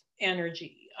sensitive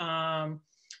energy.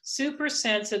 Super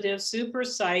sensitive, super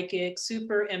psychic,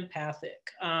 super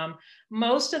empathic.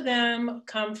 Most of them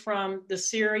come from the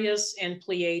Sirius and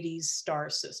Pleiades star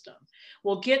system.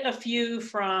 We'll get a few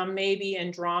from maybe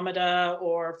Andromeda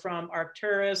or from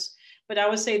Arcturus, but I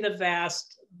would say the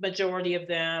vast majority of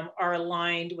them are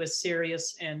aligned with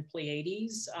Sirius and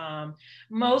Pleiades.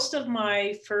 Most of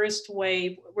my first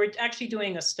wave, we're actually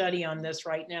doing a study on this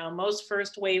right now. Most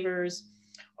first waivers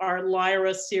are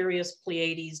Lyra, Sirius,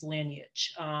 Pleiades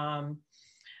lineage.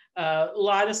 A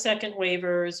lot of second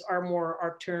waivers are more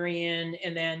Arcturian,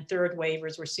 and then third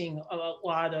waivers, we're seeing a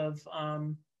lot of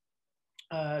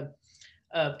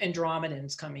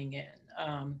Andromedans coming in.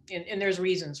 And there's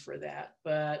reasons for that.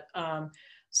 But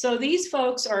so these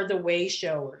folks are the way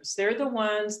showers. They're the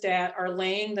ones that are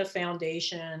laying the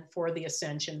foundation for the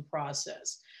ascension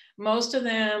process. Most of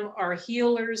them are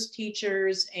healers,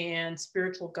 teachers, and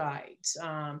spiritual guides.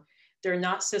 They're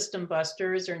not system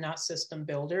busters, they're not system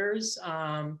builders.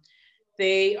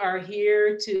 They are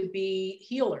here to be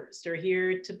healers. They're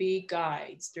here to be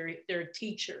guides. They're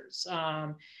teachers.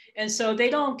 And so they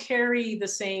don't carry the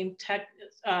same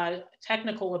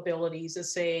technical abilities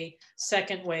as, say,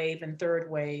 second wave and third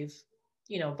wave,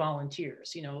 you know,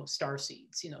 volunteers, you know, star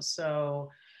seeds, you know. So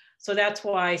that's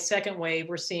why second wave,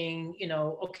 we're seeing, you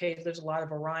know, okay, there's a lot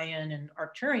of Orion and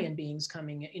Arcturian beings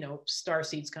coming in, you know, star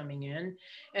seeds coming in.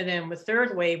 And then with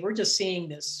third wave, we're just seeing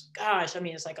this, gosh, I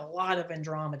mean, it's like a lot of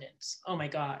Andromedans. Oh my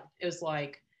God. It was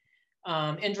like,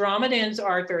 Andromedans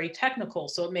are very technical.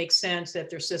 So it makes sense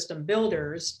that they're system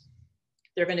builders.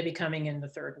 They're going to be coming in the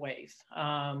third wave.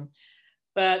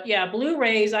 But yeah,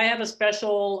 Blu-rays, I have a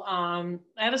special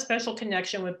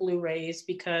connection with Blu-rays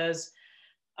because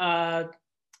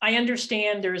I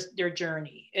understand their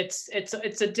journey. It's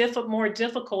a more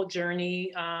difficult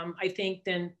journey, I think,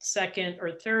 than second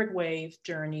or third wave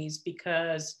journeys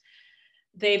because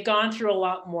they've gone through a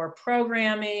lot more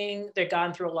programming. They've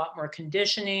gone through a lot more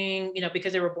conditioning, you know,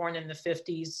 because they were born in the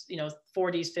 50s, you know,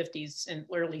 40s, 50s, and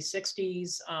early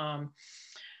 60s.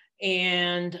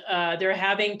 And they're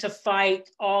having to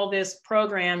fight all this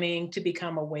programming to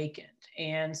become awakened.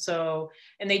 And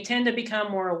they tend to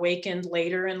become more awakened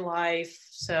later in life.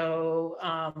 So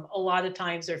a lot of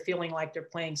times they're feeling like they're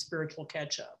playing spiritual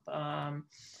catch up.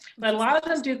 But a lot of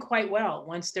them do quite well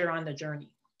once they're on the journey.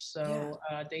 So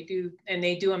they do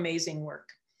amazing work.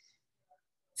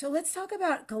 So let's talk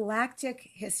about galactic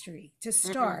history to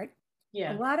start. Mm-hmm.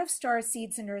 Yeah. A lot of star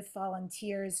seeds and earth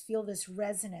volunteers feel this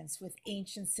resonance with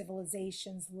ancient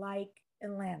civilizations like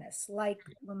Atlantis, like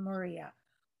Lemuria.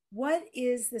 What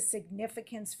is the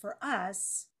significance for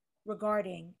us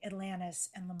regarding Atlantis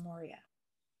and Lemuria?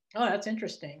 Oh, that's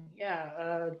interesting.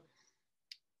 Yeah.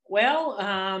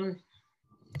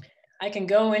 I can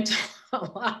go into a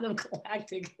lot of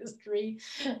galactic history,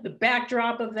 the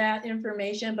backdrop of that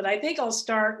information, but I think I'll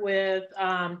start with,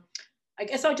 I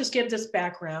guess I'll just give this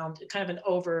background, kind of an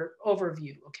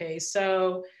overview. Okay,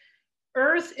 so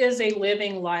Earth is a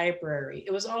living library.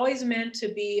 It was always meant to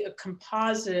be a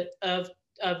composite of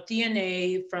of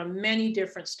DNA from many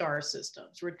different star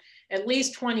systems. We're at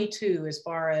least 22 as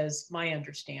far as my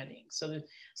understanding.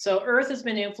 So Earth has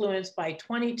been influenced by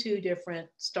 22 different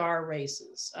star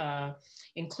races,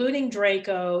 including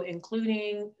Draco,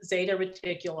 including Zeta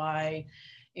Reticuli,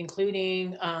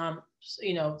 including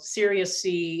Sirius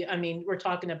C. I mean, we're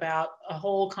talking about a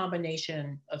whole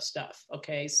combination of stuff.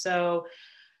 Okay, so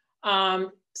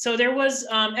there was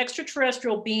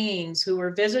extraterrestrial beings who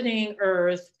were visiting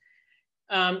Earth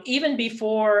even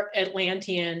before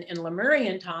Atlantean and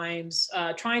Lemurian times,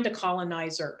 trying to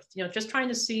colonize Earth. Just trying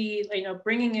to see,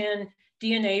 bringing in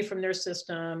DNA from their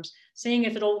systems, seeing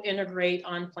if it'll integrate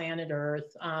on planet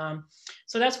Earth.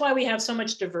 So that's why we have so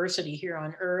much diversity here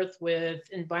on Earth with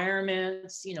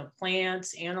environments,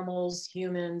 plants, animals,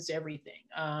 humans, everything.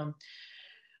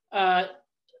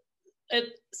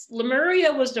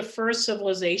 Lemuria was the first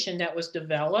civilization that was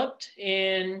developed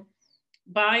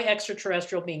by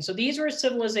extraterrestrial beings. So these were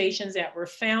civilizations that were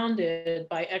founded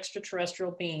by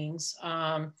extraterrestrial beings.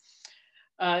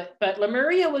 But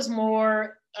Lemuria was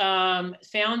more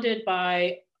founded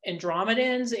by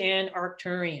Andromedans and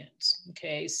Arcturians.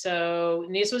 Okay, so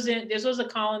this was a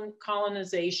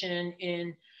colonization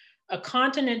in a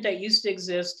continent that used to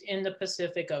exist in the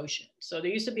Pacific Ocean. So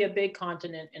there used to be a big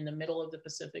continent in the middle of the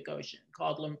Pacific Ocean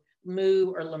called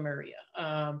Mu or Lemuria.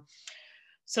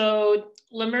 So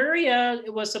Lemuria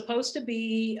was supposed to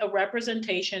be a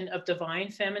representation of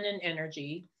divine feminine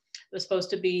energy. It was supposed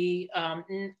to be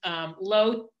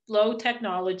low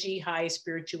technology, high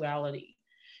spirituality.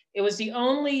 It was the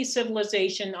only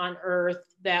civilization on Earth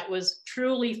that was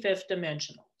truly fifth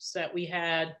dimensional, so that we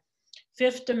had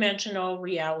fifth dimensional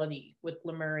reality with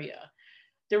Lemuria.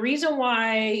 The reason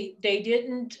why they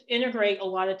didn't integrate a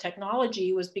lot of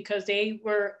technology was because they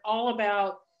were all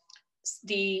about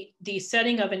the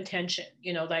setting of intention.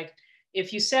 Like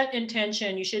if you set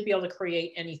intention, you should be able to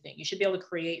create anything. You should be able to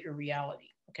create your reality.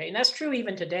 Okay, and that's true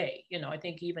even today. I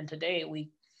think even today we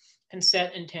can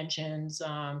set intentions.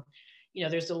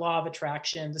 There's the law of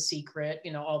attraction, The Secret.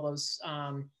 All those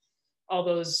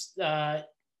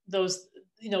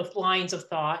lines of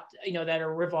thought. That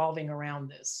are revolving around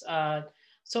this.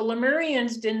 So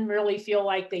Lemurians didn't really feel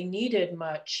like they needed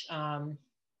much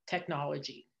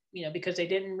technology. Because they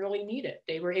didn't really need it.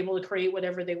 They were able to create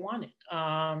whatever they wanted.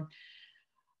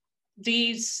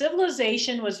 The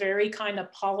civilization was very kind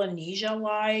of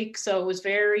Polynesia-like. So it was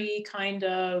very kind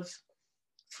of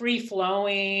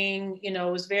free-flowing.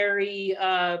 It was very,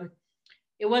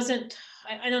 it wasn't,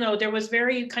 I don't know, there was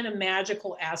very kind of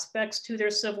magical aspects to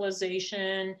their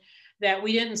civilization that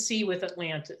we didn't see with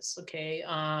Atlantis, okay?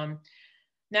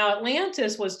 Now,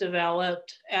 Atlantis was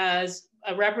developed as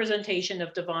a representation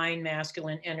of divine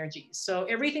masculine energies. So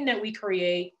everything that we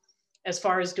create as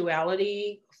far as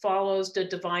duality follows the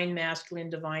divine masculine,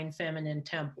 divine feminine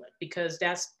template, because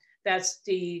that's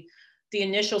the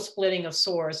initial splitting of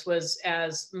source was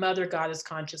as mother goddess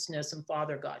consciousness and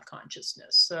father god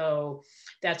consciousness. So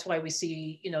that's why we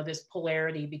see, this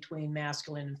polarity between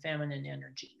masculine and feminine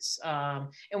energies.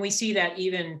 And we see that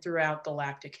even throughout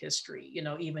galactic history,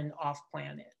 even off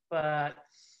planet. But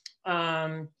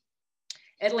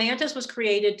Atlantis was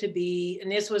created to be,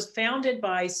 and this was founded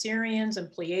by Sirians and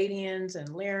Pleiadians and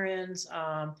Lyrians.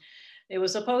 It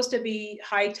was supposed to be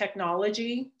high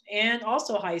technology and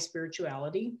also high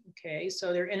spirituality. Okay,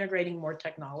 so they're integrating more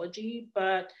technology,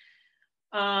 but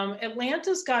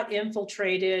Atlantis got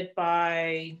infiltrated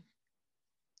by,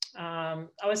 I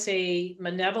would say,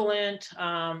 malevolent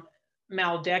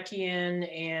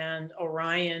Maldekian and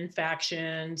Orion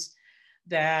factions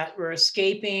that were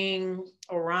escaping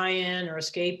Orion or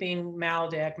escaping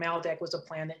Maldek. Maldek was a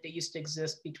planet that used to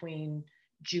exist between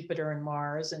Jupiter and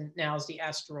Mars, and now is the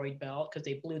asteroid belt because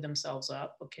they blew themselves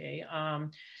up. Okay,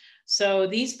 so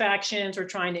these factions were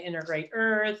trying to integrate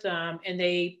Earth, and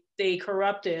they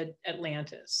corrupted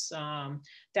Atlantis.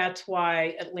 That's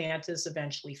why Atlantis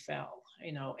eventually fell,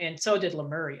 and so did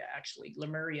Lemuria. Actually,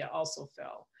 Lemuria also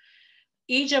fell.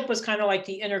 Egypt was kind of like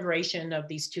the integration of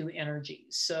these two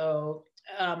energies. So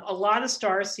a lot of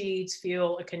starseeds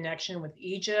feel a connection with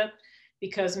Egypt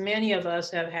because many of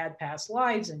us have had past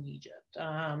lives in Egypt.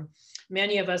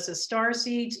 Many of us as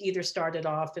starseeds either started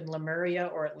off in Lemuria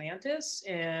or Atlantis,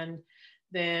 and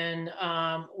then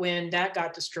when that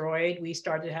got destroyed, we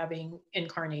started having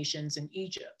incarnations in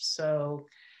Egypt. So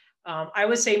I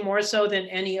would say more so than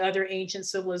any other ancient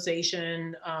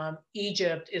civilization,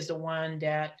 Egypt is the one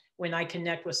that when I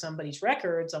connect with somebody's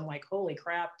records, I'm like, holy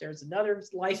crap, there's another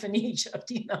life in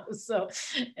Egypt, So,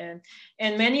 and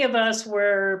many of us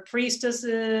were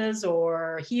priestesses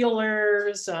or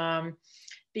healers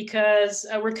because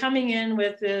we're coming in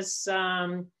with this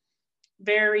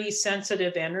very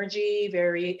sensitive energy,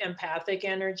 very empathic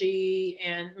energy,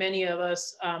 and many of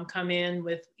us come in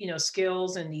with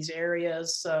skills in these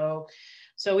areas. So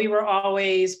we were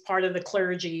always part of the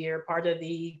clergy or part of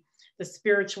the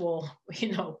spiritual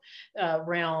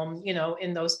realm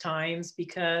in those times,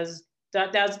 because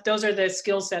those are the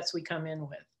skill sets we come in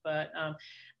with. But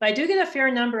I do get a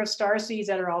fair number of star seeds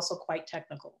that are also quite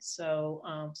technical. So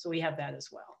we have that as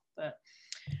well. But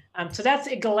so that's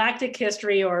a galactic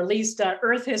history, or at least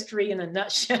Earth history in a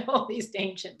nutshell, these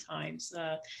ancient times.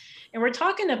 And we're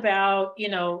talking about,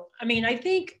 I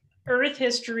think Earth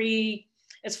history,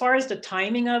 as far as the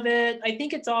timing of it, I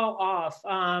think it's all off.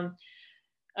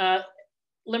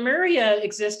 Lemuria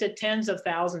existed tens of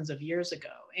thousands of years ago,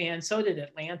 and so did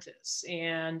Atlantis.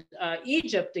 And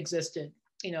Egypt existed.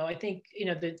 I think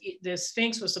the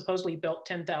Sphinx was supposedly built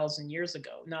 10,000 years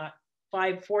ago, not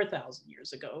 4,000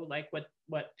 years ago, like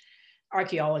what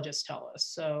archaeologists tell us.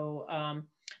 So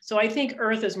I think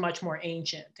Earth is much more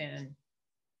ancient than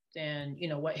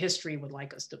what history would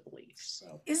like us to believe.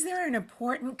 So Is there an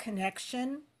important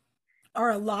connection?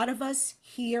 Are a lot of us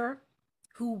here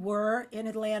who were in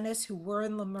Atlantis, who were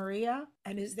in Lemuria?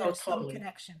 And is there some totally.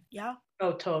 connection? Yeah.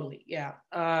 Oh, totally. Yeah.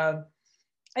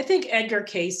 I think Edgar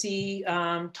Cayce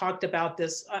talked about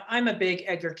this. I'm a big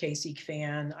Edgar Cayce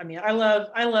fan. I mean, I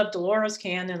love Dolores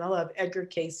Cannon. I love Edgar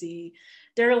Cayce.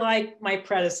 They're like my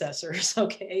predecessors.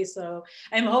 Okay, so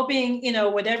I'm hoping in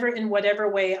whatever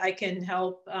way I can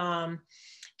help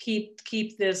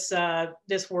keep this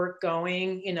work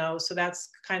going. So that's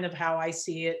kind of how I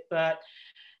see it. But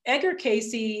Edgar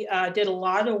Cayce did a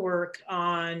lot of work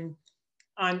on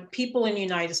people in the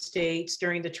United States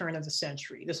during the turn of the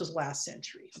century. This was last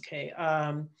century, okay?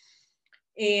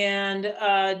 And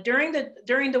during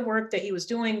the work that he was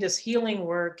doing, this healing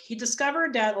work, he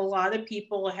discovered that a lot of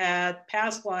people had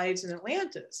past lives in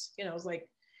Atlantis. It was like,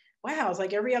 wow, it's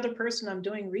like every other person I'm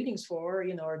doing readings for,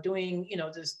 or doing,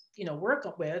 this,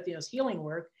 work with, this healing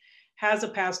work, has a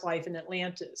past life in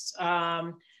Atlantis.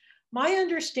 My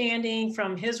understanding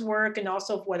from his work, and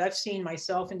also what I've seen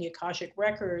myself in the Akashic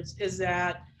records, is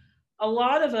that a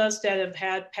lot of us that have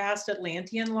had past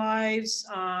Atlantean lives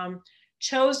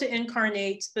chose to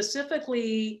incarnate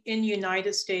specifically in the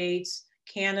United States,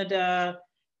 Canada,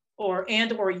 or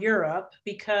Europe,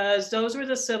 because those were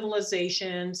the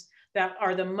civilizations that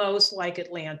are the most like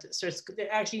Atlantis.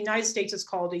 Actually, United States is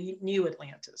called a New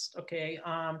Atlantis. Okay,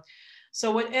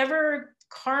 so whatever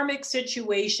karmic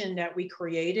situation that we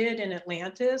created in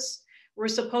Atlantis, we're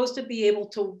supposed to be able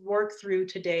to work through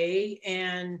today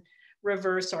and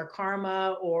reverse our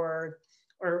karma, or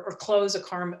close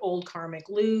a old karmic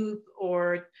loop,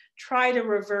 or try to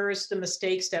reverse the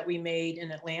mistakes that we made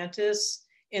in Atlantis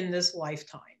in this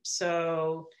lifetime.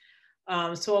 So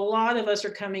a lot of us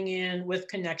are coming in with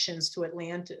connections to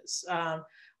Atlantis.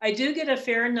 I do get a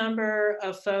fair number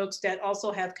of folks that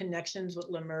also have connections with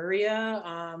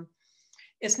Lemuria.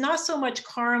 It's not so much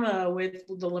karma with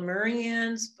the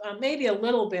Lemurians, maybe a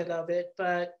little bit of it,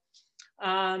 but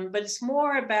it's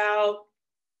more about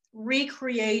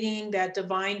recreating that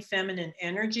divine feminine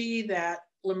energy that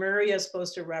Lemuria is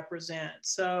supposed to represent.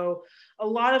 So a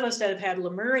lot of us that have had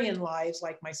Lemurian lives,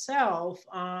 like myself,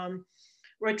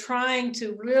 we're trying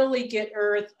to really get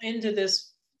Earth into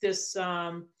this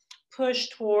push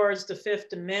towards the fifth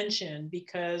dimension,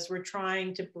 because we're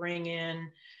trying to bring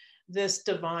in this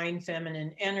divine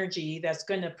feminine energy that's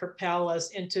going to propel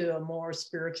us into a more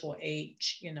spiritual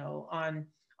age,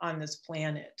 on this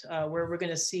planet, where we're going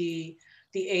to see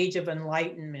the age of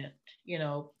enlightenment,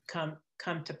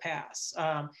 come to pass.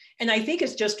 And I think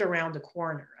it's just around the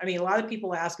corner. I mean, a lot of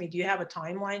people ask me, do you have a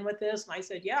timeline with this? And I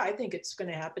said, yeah, I think it's going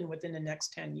to happen within the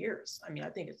next 10 years. I mean, I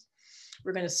think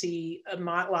we're going to see a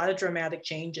lot of dramatic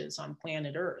changes on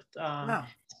planet Earth. Wow.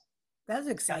 That's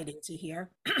exciting to hear.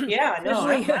 Yeah, no,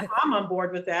 I'm on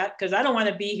board with that, because I don't want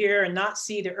to be here and not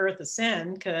see the Earth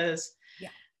ascend, because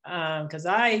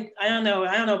I don't know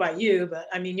about you, but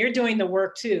I mean, you're doing the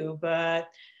work too, but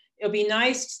it'll be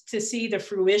nice to see the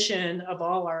fruition of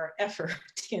all our effort.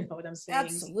 You know what I'm saying?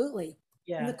 Absolutely.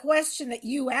 Yeah. And the question that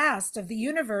you asked of the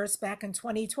universe back in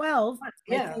 2012,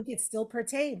 I think it still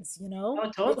pertains,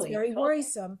 Oh, totally. It's very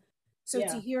worrisome. So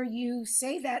Yeah. to hear you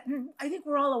say that, I think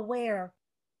we're all aware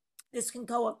this can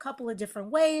go a couple of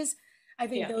different ways. I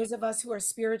think those of us who are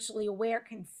spiritually aware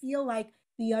can feel like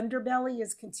the underbelly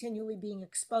is continually being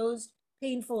exposed,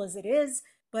 painful as it is,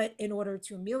 but in order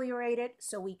to ameliorate it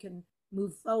so we can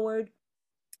move forward.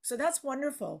 So that's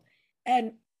wonderful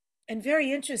and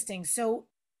very interesting. So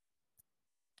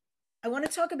I want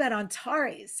to talk about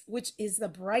Antares, which is the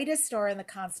brightest star in the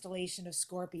constellation of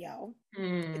Scorpio.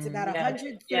 It's about Yeah,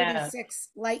 yeah. 136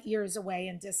 light years away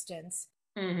in distance.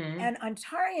 Hmm. And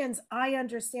Ontarians, I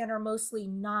understand, are mostly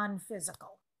non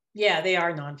physical. Yeah, they are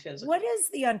What non-physical. is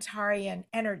the Ontarian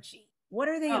energy? What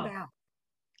are they Oh, about?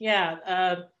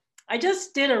 yeah. I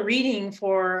just did a reading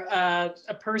for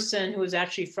a person who is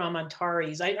actually from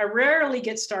Antares. I rarely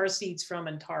get star seeds from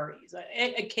Antares.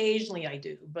 Occasionally I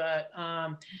do, but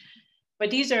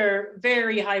these are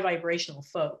very high vibrational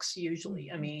folks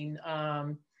usually. I Mhm. mean,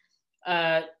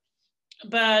 uh,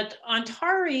 but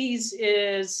Antares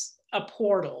is a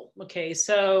portal. Okay,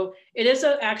 so it is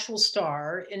an actual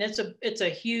star, and it's a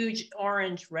huge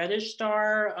orange reddish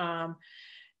star.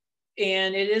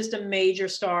 And it is the major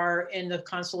star in the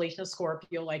constellation of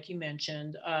Scorpio, like you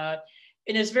mentioned. And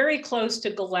it's very close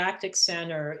to galactic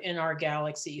center in our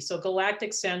galaxy. So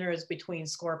galactic center is between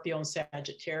Scorpio and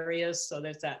Sagittarius. So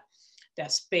there's that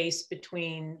space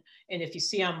between, and if you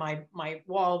see on my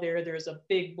wall there's a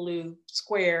big blue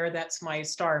square. That's my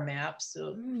star map.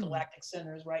 So Mm. galactic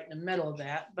center is right in the middle of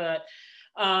that.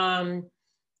 Um,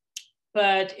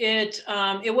 but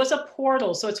it was a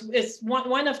portal. So it's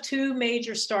one of two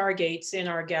major stargates in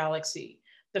our galaxy.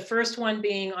 The first one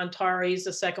being Antares,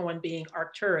 the second one being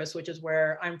Arcturus, which is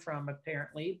where I'm from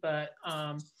apparently. But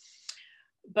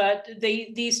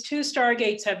these two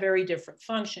stargates have very different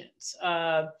functions.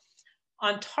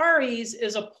 Antares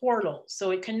is a portal, so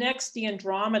it connects the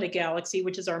Andromeda galaxy,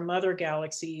 which is our mother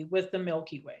galaxy, with the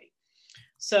Milky Way.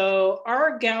 So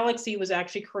our galaxy was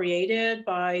actually created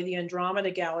by the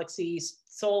Andromeda galaxy's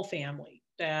soul family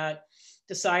that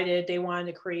decided they wanted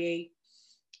to create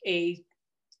a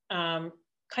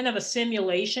kind of a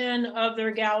simulation of their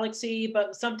galaxy,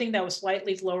 but something that was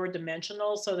slightly lower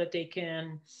dimensional so that they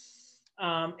can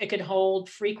it could hold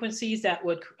frequencies that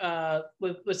would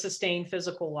sustain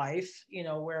physical life,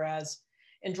 whereas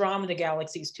Andromeda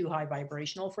galaxy is too high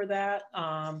vibrational for that.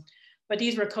 But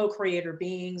these were co-creator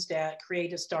beings that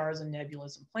created stars and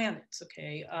nebulas and planets.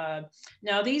 Okay,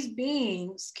 now these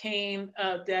beings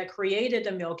that created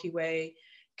the Milky Way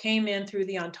came in through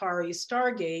the Antares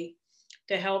Stargate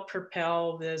to help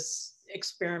propel this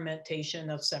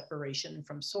experimentation of separation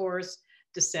from source,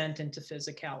 descent into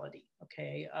physicality.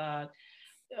 Okay.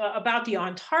 About the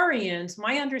Ontarians,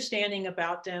 my understanding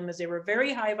about them is they were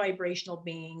very high vibrational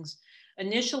beings.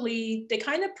 Initially, they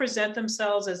kind of present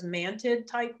themselves as mantid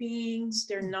type beings.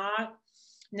 They're not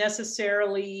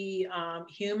necessarily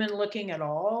human looking at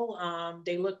all.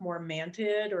 They look more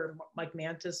mantid or like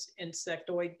mantis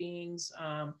insectoid beings.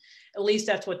 At least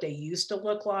that's what they used to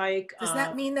look like. Does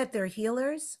that mean that they're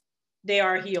healers? They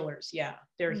are healers, yeah.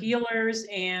 They're Mm. healers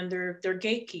and they're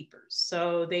gatekeepers.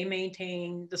 So they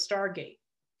maintain the Stargate.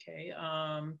 Okay.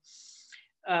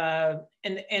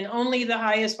 And only the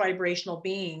highest vibrational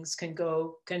beings can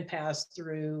pass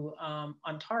through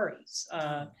Antares.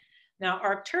 Oh. Now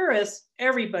Arcturus,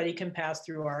 everybody can pass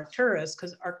through Arcturus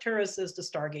because Arcturus is the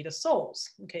Stargate of souls.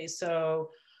 Okay,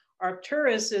 so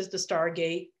Arcturus is the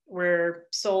Stargate where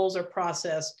souls are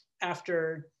processed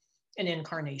after an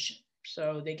incarnation.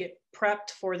 So they get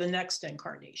prepped for the next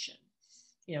incarnation.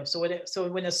 So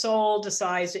when a soul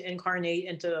decides to incarnate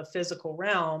into a physical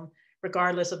realm,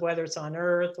 regardless of whether it's on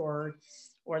Earth or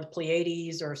the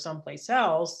Pleiades or someplace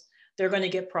else, they're going to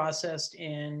get processed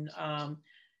in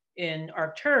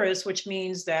Arcturus, which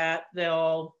means that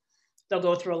they'll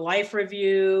go through a life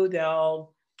review.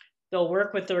 They'll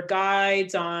work with their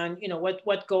guides on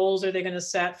what goals are they going to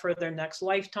set for their next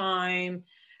lifetime,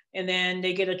 and then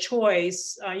they get a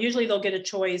choice. Usually they'll get a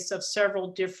choice of several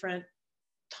different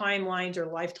timelines or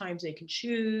lifetimes they can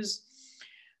choose.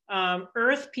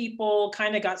 Earth people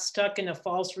kind of got stuck in a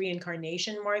false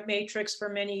reincarnation matrix for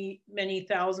many, many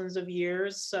thousands of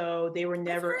years. So they were I've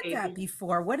never heard that able.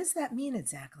 before. What does that mean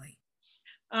exactly?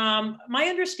 My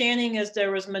understanding is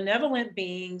there was malevolent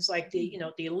beings like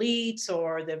Mm. the elites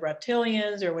or the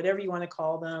reptilians or whatever you want to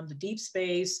call them, the deep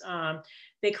space.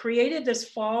 They created this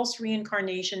false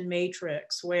reincarnation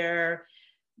matrix where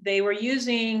they were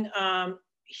using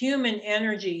human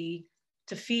energy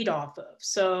to feed off of.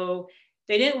 So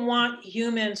they didn't want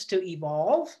humans to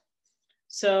evolve.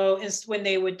 So when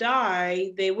they would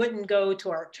die, they wouldn't go to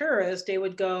Arcturus, they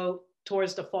would go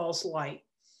towards the false light.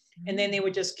 And then they Mm.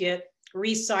 would just get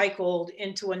recycled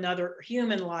into another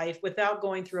human life without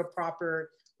going through a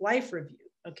proper life review.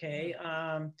 Okay.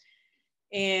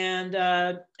 And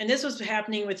this was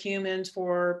happening with humans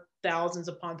for thousands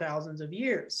upon thousands of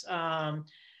years.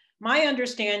 My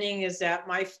understanding is that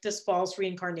this false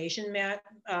reincarnation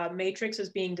matrix is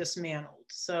being dismantled.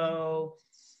 So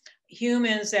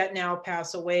humans that now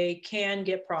pass away can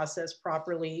get processed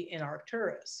properly in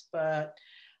Arcturus. But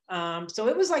so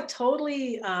it was like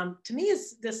totally, to me,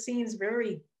 this seems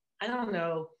very, I don't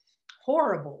know,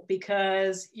 horrible,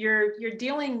 because you're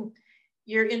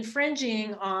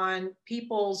infringing on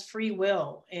people's free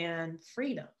will and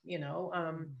freedom,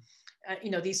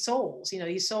 these souls,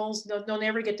 they'll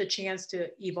never get the chance to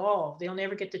evolve. They'll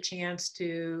never get the chance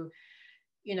to,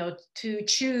 to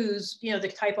choose,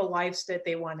 the type of lives that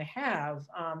they want to have.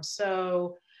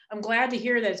 So I'm glad to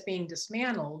hear that it's being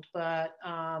dismantled, but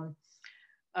the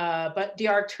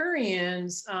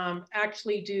Arcturians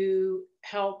actually do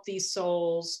help these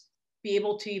souls be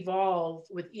able to evolve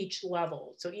with each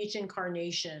level. So each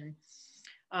incarnation.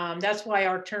 That's why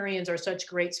Arcturians are such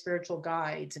great spiritual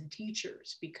guides and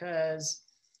teachers, because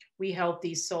we help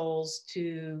these souls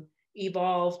to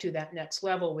evolve to that next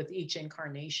level with each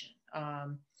incarnation.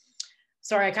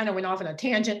 Sorry, I kind of went off on a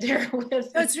tangent there. No,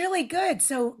 it's really good.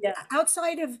 So Yeah.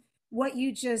 outside of what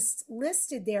you just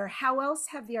listed there, how else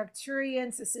have the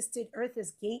Arcturians assisted Earth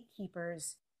as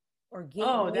gatekeepers or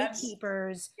gateway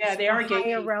keepers Yeah, they for are higher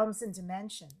gatekeepers. realms and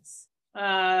dimensions?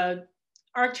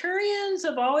 Arcturians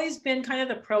have always been kind of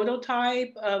the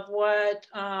prototype of what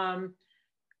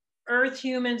Earth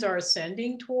humans are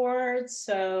ascending towards.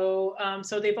 So,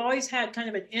 so they've always had kind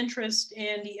of an interest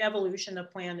in the evolution of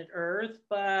planet Earth,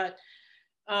 but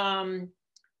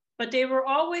they were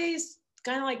always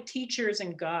kind of like teachers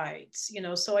and guides,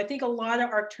 So I think a lot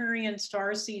of Arcturian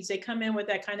starseeds, they come in with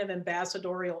that kind of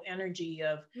ambassadorial energy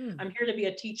of, I'm here to be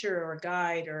a teacher or a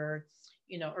guide, or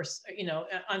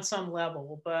on some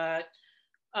level. But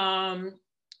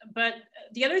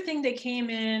the other thing they came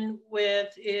in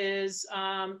with is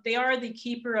they are the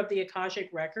keeper of the Akashic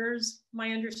records.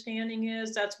 My understanding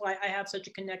is that's why I have such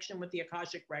a connection with the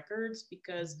Akashic records,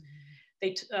 because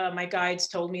my guides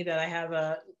told me that I have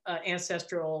a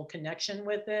ancestral connection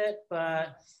with it.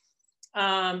 But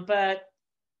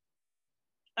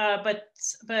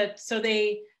so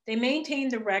they maintain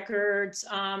the records.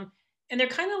 And they're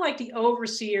kind of like the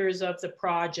overseers of the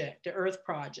project, the Earth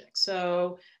project.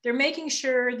 So they're making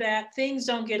sure that things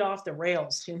don't get off the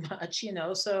rails too much,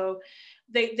 So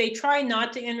they try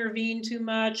not to intervene too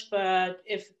much, but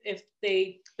if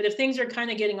things are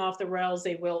kind of getting off the rails,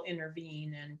 they will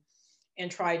intervene and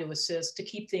try to assist to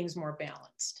keep things more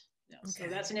balanced. Okay. So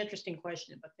that's an interesting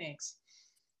question, but thanks.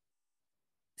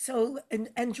 So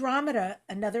Andromeda,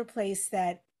 another place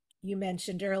that you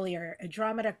mentioned earlier,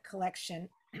 Andromeda collection.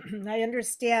 I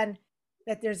understand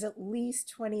that there's at least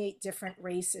 28 different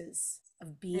races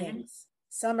of beings.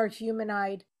 Some are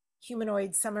humanoid,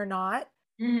 some are not.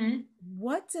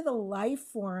 What do the life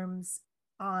forms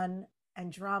on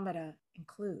Andromeda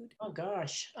include? Oh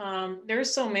gosh,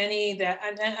 there's so many that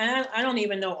I don't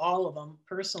even know all of them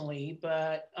personally,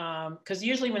 but because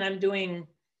usually when I'm doing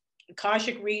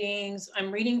Akashic readings,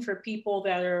 I'm reading for people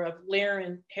that are of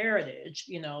Lyran heritage,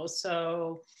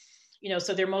 so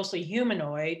they're mostly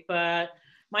humanoid. But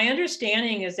my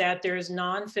understanding is that there's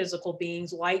non-physical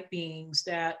beings, light beings,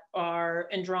 that are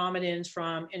Andromedans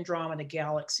from Andromeda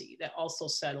Galaxy that also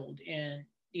settled in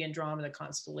the Andromeda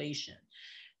constellation.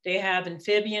 They have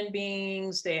amphibian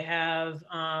beings. They have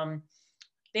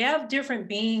different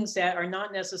beings that are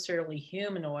not necessarily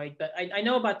humanoid, but I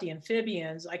know about the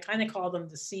amphibians. I kind of call them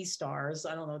the sea stars.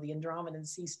 I don't know, the Andromedan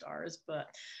sea stars,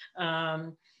 but I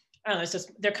don't know. It's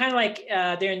just, they're kind of like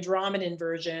the Andromedan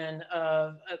version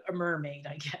of a mermaid,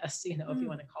 I guess, if you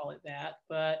want to call it that.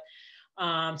 But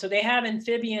so they have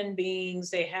amphibian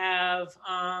beings. They have,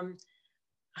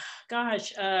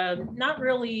 not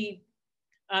really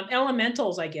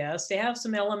elementals, I guess. They have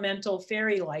some elemental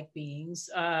fairy-like beings.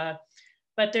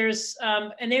 But there's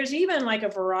even like a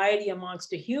variety amongst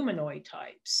the humanoid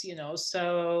types,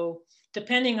 so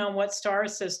depending on what star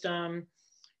system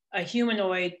a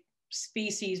humanoid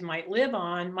species might live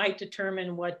on might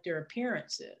determine what their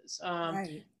appearance is.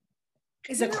 Right.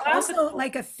 Is it also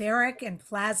like etheric and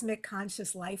plasmic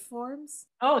conscious life forms?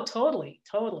 Oh, totally.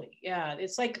 Yeah.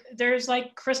 It's like, there's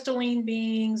like crystalline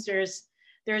beings. There's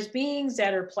beings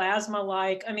that are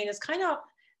plasma-like. I mean, it's kind of,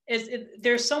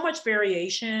 there's so much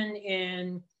variation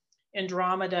in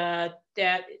Andromeda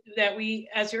that we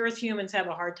as Earth humans have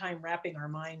a hard time wrapping our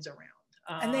minds around.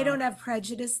 And they don't have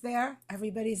prejudice there.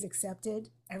 Everybody's accepted.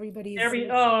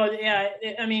 Oh yeah.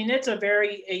 I mean, it's a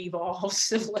very evolved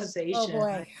civilization. Oh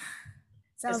boy.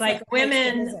 Sounds it's like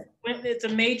women. It's a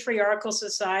matriarchal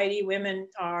society. Women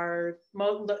are.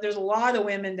 There's a lot of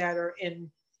women that are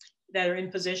in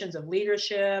positions of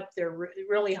leadership. They're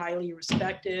really highly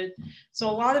respected. So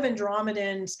a lot of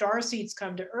Andromedan starseeds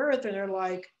come to Earth and they're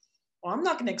like, well, I'm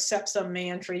not going to accept some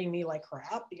man treating me like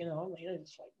crap,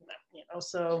 it's like,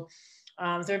 so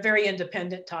they're very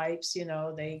independent types,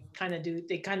 they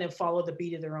kind of follow the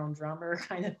beat of their own drummer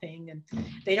kind of thing. And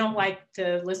they don't like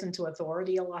to listen to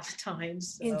authority a lot of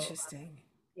times. So Interesting.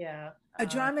 yeah.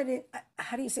 Andromeda,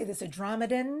 how do you say this?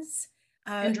 Andromedans?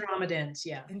 Uh, Andromedans.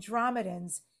 Yeah.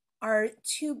 Andromedans are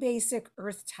two basic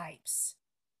earth types.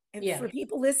 And Yeah. for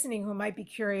people listening who might be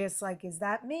curious, like, is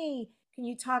that me? Can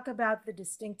you talk about the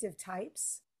distinctive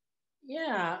types?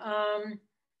 Yeah.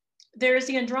 There's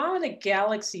the Andromeda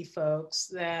Galaxy folks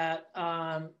that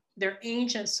they're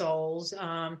ancient souls.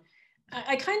 I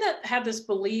kind of have this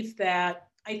belief that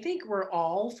I think we're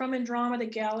all from Andromeda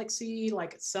Galaxy,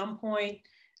 like at some point,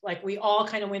 like we all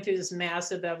kind of went through this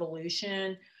massive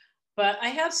evolution. But I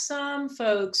have some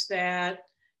folks that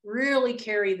really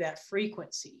carry that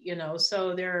frequency,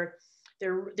 so they're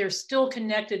still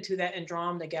connected to that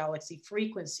Andromeda Galaxy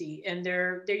frequency, and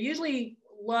they're usually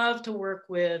love to work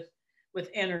with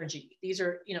energy. These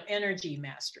are, energy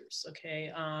masters,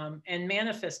 okay, and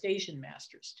manifestation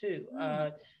masters too.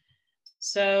 Mm.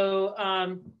 So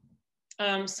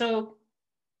so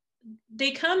they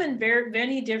come in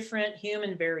many different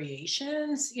human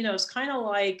variations. It's kind of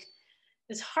like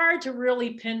it's hard to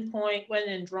really pinpoint when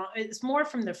it's more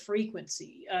from the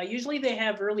frequency. Usually they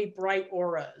have really bright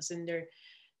auras, and they're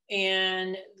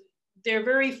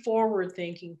very forward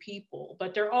thinking people,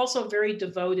 but they're also very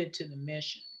devoted to the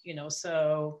mission,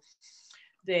 so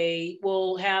they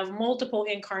will have multiple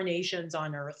incarnations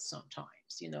on earth sometimes.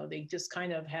 They just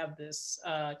kind of have this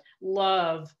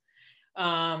love.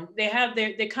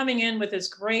 They're coming in with this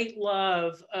great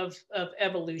love of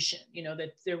evolution,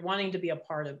 that they're wanting to be a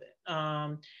part of it.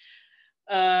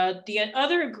 The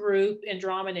other group,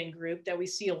 Andromedan group, that we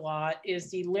see a lot is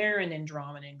the Lyran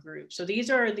Andromedan group. So these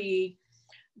are the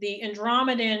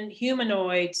Andromedan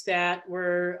humanoids that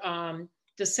were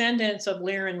descendants of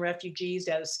Lyran refugees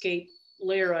that escaped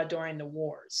Lyra during the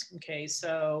wars. Okay,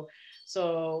 so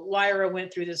Lyra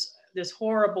went through this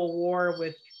horrible war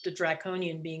with the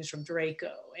draconian beings from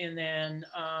Draco, and then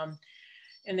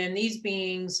these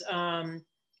beings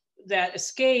that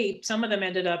escaped, some of them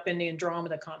ended up in the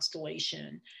Andromeda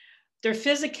constellation. Their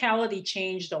physicality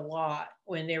changed a lot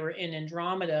when they were in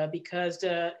Andromeda because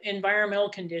the environmental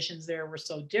conditions there were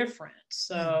so different.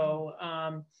 So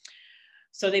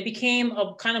so they became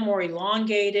a kind of more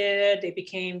elongated. They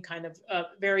became kind of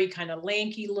very kind of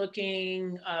lanky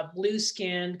looking, blue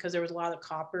skinned, because there was a lot of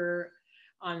copper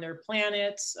on their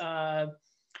planets. So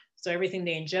everything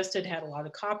they ingested had a lot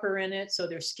of copper in it. So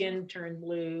their skin turned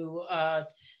blue.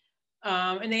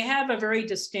 And they have a very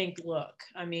distinct look.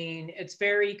 I mean, it's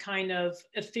very kind of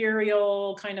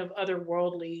ethereal, kind of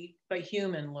otherworldly, but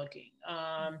human looking.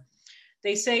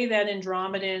 They say that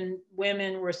Andromedan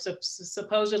women were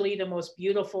supposedly the most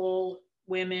beautiful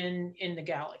women in the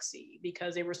galaxy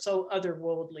because they were so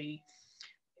otherworldly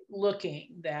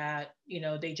looking that,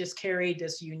 they just carried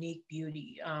this unique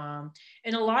beauty.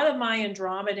 And a lot of my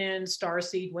Andromedan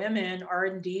starseed women are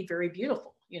indeed very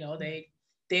beautiful. They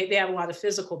have a lot of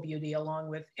physical beauty along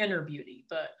with inner beauty,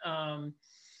 but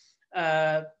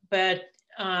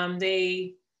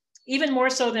they, even more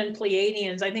so than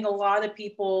Pleiadians, I think a lot of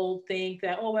people think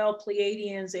that, oh, well,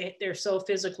 Pleiadians, they're so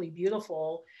physically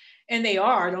beautiful, and they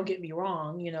are, don't get me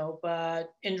wrong,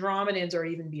 but Andromedans are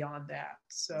even beyond that.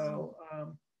 So,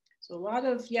 so a lot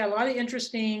of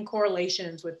interesting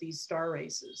correlations with these star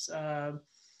races. A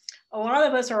lot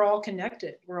of us are all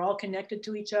connected. We're all connected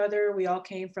to each other. We all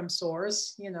came from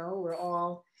source, we're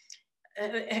all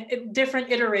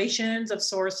different iterations of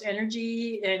source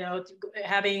energy,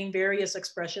 having various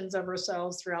expressions of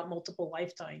ourselves throughout multiple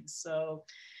lifetimes. So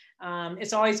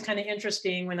it's always kind of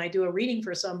interesting when I do a reading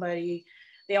for somebody.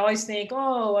 They always think,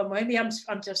 oh, maybe I'm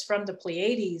just from the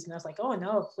Pleiades. And I was like, oh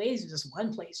no, Pleiades is just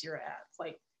one place you're at. It's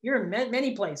like, you're in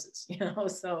many places,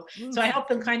 so I help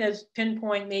them kind of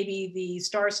pinpoint maybe the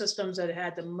star systems that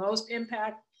had the most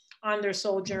impact on their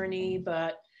soul journey.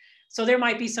 But so there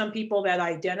might be some people that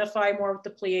identify more with the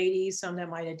Pleiades, some that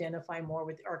might identify more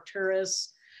with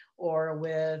Arcturus or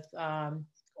with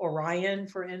Orion,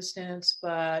 for instance.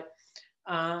 But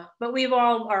we've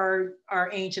all are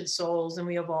ancient souls, and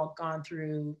we have all gone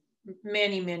through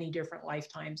many different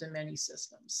lifetimes and many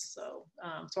systems. So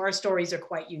so our stories are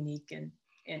quite unique and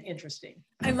interesting.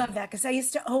 I love that because I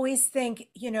used to always think,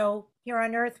 here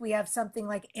on Earth, we have something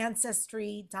like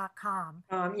ancestry.com.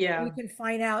 Yeah. You can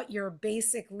find out your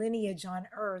basic lineage on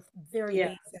Earth, very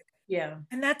basic. Yeah.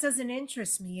 And that doesn't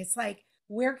interest me. It's like,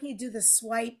 where can you do the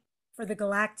swipe for the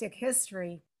galactic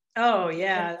history? Oh,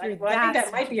 yeah. I think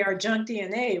that might be our junk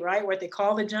DNA, right? What they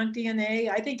call the junk DNA.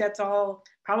 I think that's all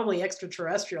probably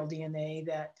extraterrestrial DNA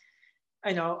that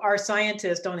I know our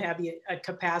scientists don't have the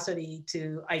capacity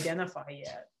to identify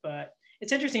yet, but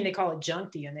it's interesting they call it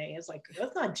junk DNA. It's like,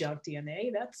 that's not junk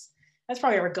DNA. That's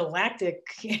probably our galactic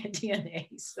DNA.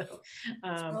 So It's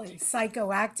um, really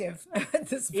psychoactive at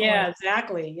this point. yeah,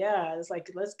 exactly. Yeah, it's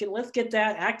like let's get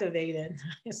that activated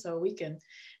so we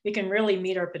can really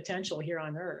meet our potential here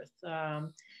on Earth.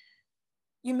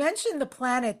 You mentioned the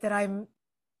planet that I'm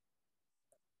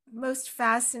most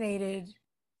fascinated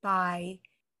by,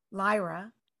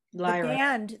 Lyra. The Lyra.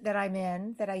 band that I'm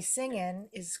in, that I sing in,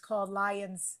 is called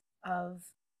Lions of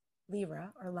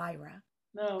Lyra or Lyra.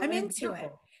 No, I'm and into it.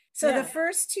 beautiful. So the Yeah,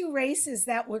 first two races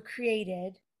that were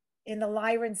created in the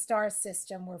Lyran star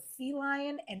system were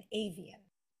feline and avian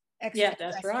yeah,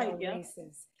 that's right. extraterrestrial Yeah,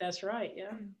 races. that's right.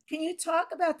 Yeah. Can you talk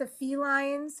about the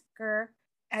felines, Ger,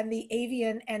 and the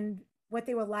avian and what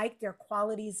they were like, their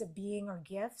qualities of being or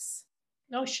gifts?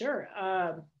 No, sure.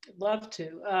 Love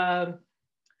to.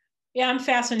 Yeah, I'm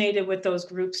fascinated with those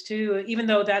groups too, even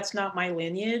though that's not my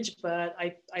lineage, but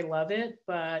I love it.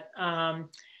 But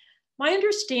my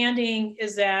understanding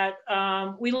is that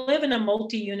we live in a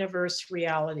multi-universe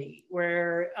reality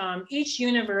where each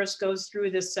universe goes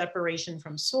through this separation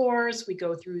from source. We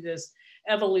go through this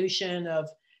evolution of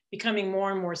becoming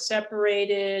more and more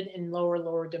separated and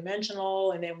lower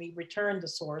dimensional, and then we return to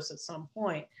source at some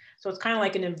point. So it's kind of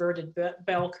like an inverted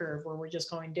bell curve where we're just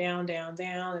going down, down,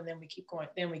 down, and then we keep going,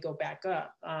 then we go back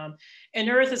up. And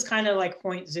Earth is kind of like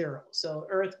point zero. So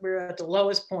Earth, we're at the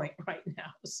lowest point right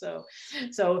now. So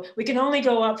we can only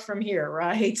go up from here,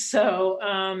 right? So,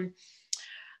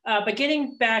 but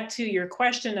getting back to your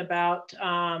question about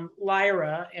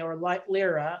Lyra or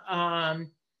Lyra,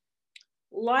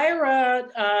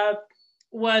 Lyra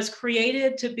was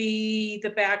created to be the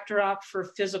backdrop for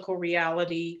physical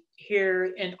reality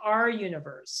here in our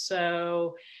universe.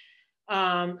 So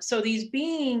these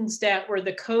beings that were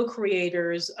the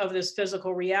co-creators of this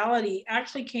physical reality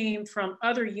actually came from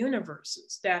other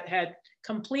universes that had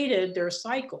completed their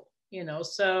cycle,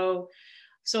 so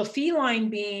feline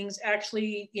beings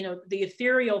actually, the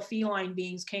ethereal feline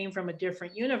beings came from a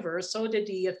different universe. So did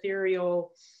the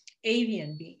ethereal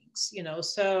avian beings,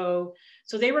 so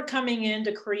they were coming in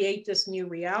to create this new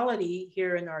reality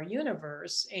here in our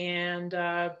universe.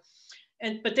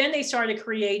 But then they started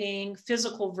creating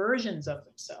physical versions of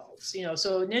themselves,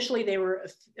 so initially they were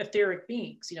etheric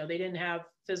beings, they didn't have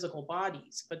physical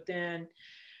bodies, but then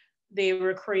they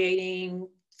were creating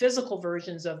physical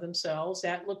versions of themselves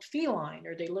that looked feline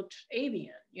or they looked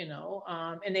avian,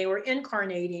 and they were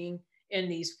incarnating in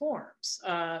these forms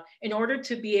in order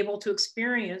to be able to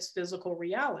experience physical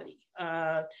reality.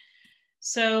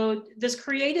 So this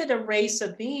created a race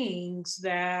of beings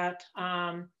that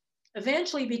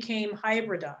eventually became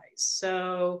hybridized.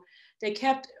 So they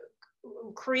kept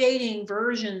creating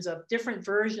different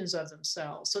versions of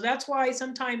themselves. So that's why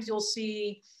sometimes you'll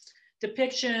see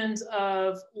depictions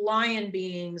of lion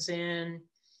beings in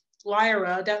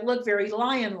Lyra that look very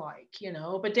lion-like,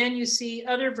 but then you see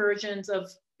other versions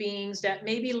of beings that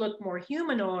maybe look more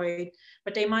humanoid,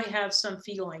 but they might have some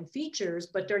feline features,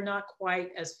 but they're not quite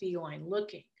as feline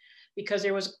looking, because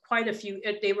there was quite a few,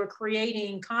 they were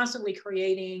constantly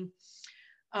creating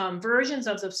versions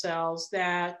of themselves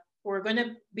that were going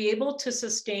to be able to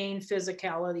sustain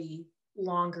physicality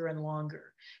longer and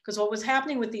longer. Because what was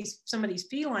happening with some of these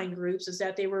feline groups is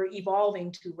that they were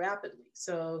evolving too rapidly,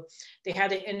 so they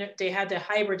had to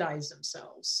hybridize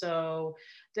themselves. So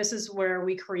this is where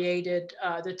we created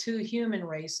the two human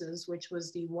races, which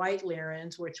was the white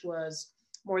Lyrans, which was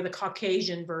more the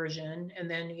Caucasian version, and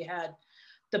then you had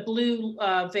the blue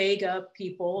Vega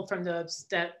people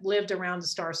that lived around the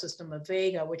star system of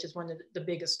Vega, which is one of the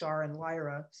biggest star in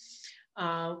Lyra,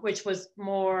 which was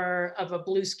more of a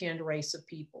blue-skinned race of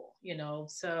people,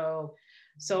 So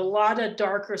a lot of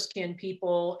darker skinned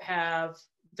people have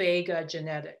Vega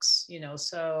genetics,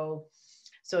 So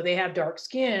they have dark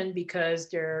skin because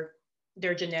their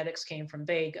genetics came from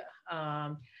Vega.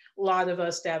 A lot of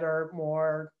us that are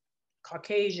more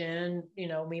Caucasian,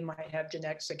 we might have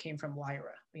genetics that came from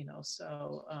Lyra,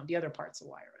 so the other parts of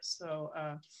Lyra. So,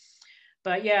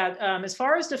 but yeah, as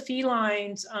far as the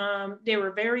felines, they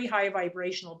were very high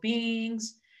vibrational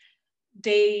beings.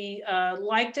 They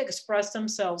like to express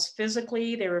themselves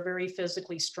physically. They were very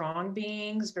physically strong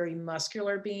beings, very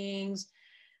muscular beings,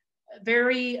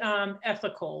 very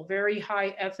ethical, very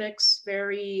high ethics,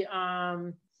 very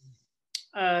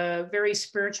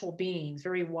spiritual beings,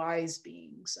 very wise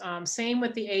beings. Same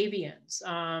with the avians.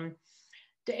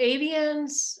 The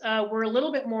avians were a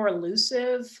little bit more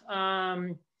elusive.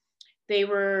 They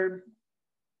were,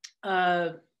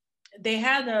 they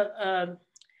had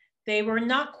they were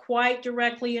not quite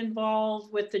directly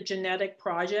involved with the genetic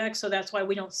project. So that's why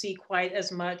we don't see quite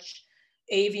as much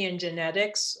avian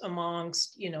genetics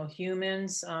amongst,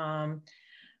 humans. Uh,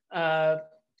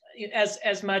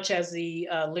 as much as the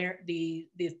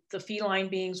feline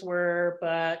beings were,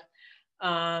 but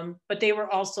they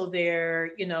were also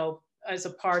there, as a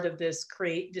part of this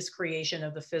creation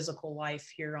of the physical life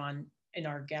here in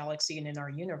our galaxy and in our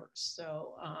universe.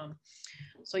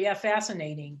 So yeah,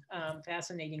 fascinating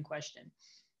question.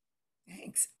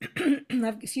 Thanks.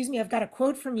 Excuse me, I've got a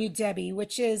quote from you, Debbie,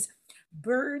 which is,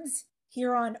 birds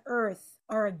here on Earth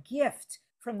are a gift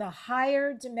from the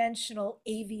higher dimensional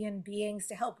avian beings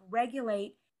to help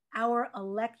regulate our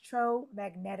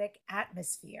electromagnetic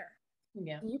atmosphere.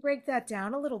 Yeah. Can you break that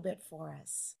down a little bit for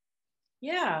us?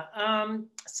 Yeah.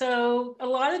 So a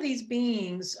lot of these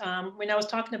beings, when I was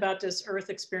talking about this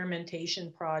Earth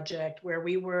experimentation project, where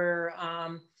we were,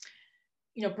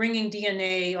 bringing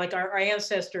DNA, like our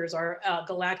ancestors, our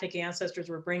galactic ancestors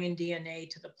were bringing DNA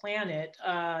to the planet,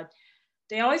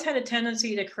 they always had a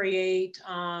tendency to create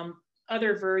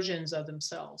other versions of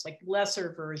themselves, like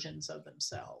lesser versions of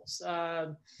themselves.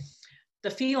 The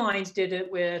felines did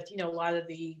it with, a lot of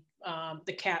the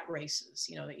cat races,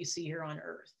 that you see here on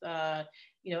Earth.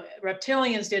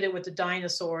 Reptilians did it with the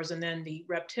dinosaurs, and then the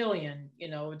reptilian,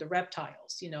 the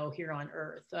reptiles, here on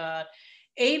Earth.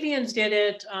 Avians did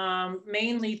it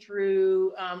mainly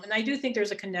through, and I do think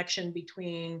there's a connection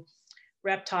between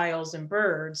reptiles and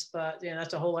birds, but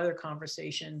that's a whole other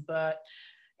conversation. But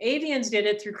avians did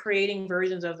it through creating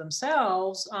versions of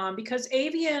themselves, because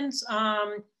avians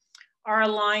are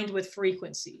aligned with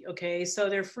frequency. Okay, so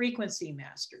they're frequency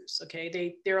masters.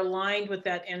 Okay, they're aligned with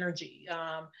that energy.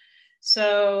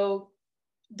 So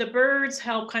the birds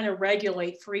help kind of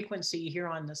regulate frequency here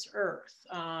on this Earth,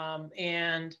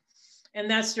 and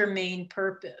that's their main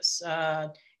purpose.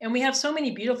 And we have so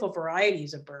many beautiful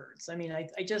varieties of birds. I mean, I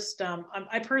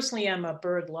personally am a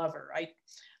bird lover. I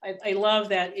love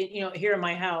that, here in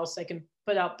my house, I can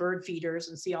put out bird feeders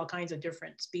and see all kinds of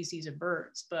different species of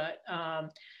birds.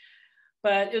 But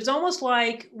it was almost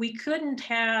like we couldn't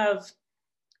have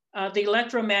the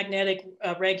electromagnetic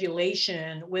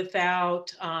regulation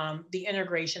without the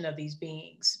integration of these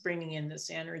beings, bringing in this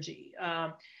energy.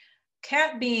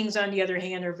 Cat beings, on the other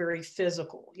hand, are very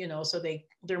physical, so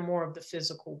they're more of the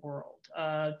physical world.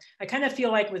 I kind of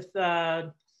feel like with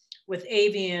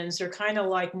avians, they're kind of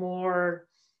like more,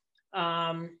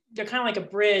 they're kind of like a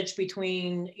bridge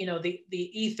between, the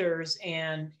ethers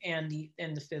and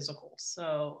the physical.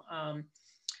 So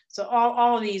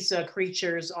all of these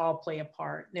creatures all play a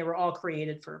part. They were all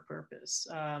created for a purpose.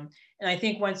 And I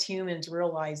think once humans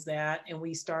realize that, and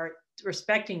we start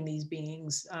respecting these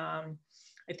beings,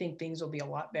 I think things will be a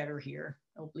lot better here.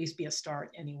 It'll at least be a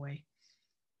start anyway.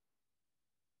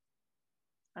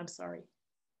 I'm sorry.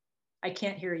 I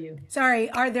can't hear you. Sorry,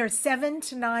 are there 7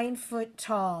 to 9 foot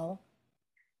tall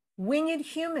winged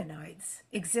humanoids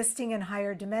existing in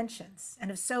higher dimensions?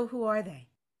 And if so, who are they?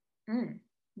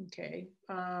 Okay.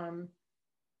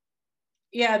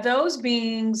 Yeah, those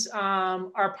beings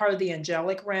are part of the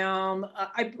angelic realm.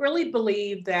 I really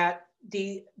believe that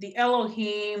the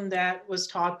Elohim that was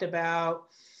talked about,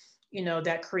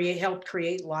 that helped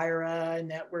create Lyra,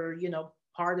 and that were,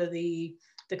 part of the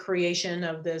creation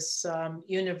of this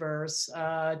universe,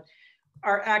 are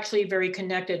actually very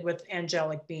connected with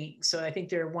angelic beings. So I think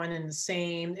they're one and the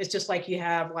same. It's just like you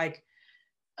have like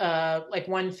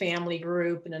one family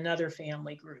group and another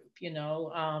family group,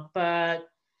 but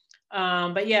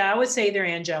yeah, I would say they're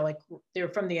angelic. They're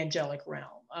from the angelic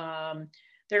realm.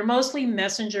 They're mostly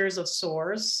messengers of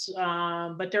source,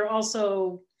 but they're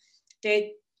also,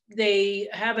 they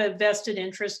have a vested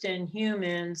interest in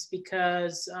humans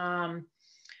because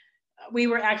we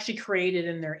were actually created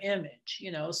in their image,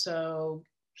 so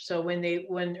when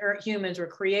humans were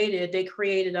created, they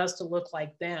created us to look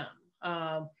like them,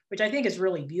 which I think is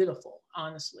really beautiful,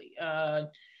 honestly.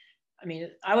 I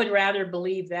mean, I would rather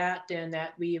believe that than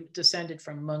that we descended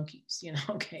from monkeys,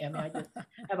 Okay, I mean, I just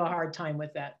have a hard time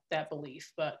with that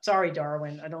belief. But sorry,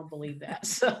 Darwin, I don't believe that.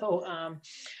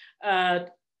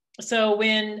 So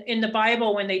when in the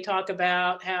Bible, when they talk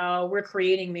about how we're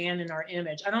creating man in our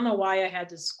image, I don't know why I had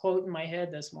this quote in my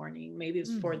head this morning. Maybe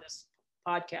it's for this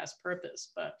podcast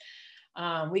purpose, but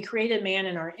we created man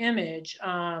in our image.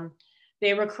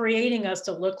 They were creating us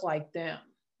to look like them.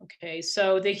 Okay,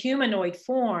 so the humanoid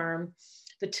form,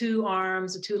 the 2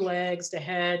 arms, the 2 legs, the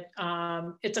head,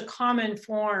 it's a common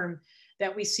form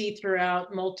that we see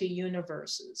throughout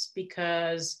multi-universes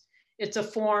because it's a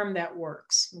form that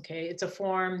works. Okay, it's a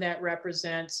form that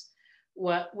represents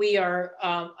what we are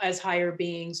as higher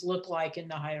beings look like in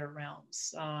the higher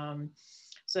realms.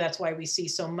 So that's why we see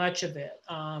so much of it,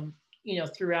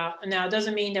 throughout. Now, it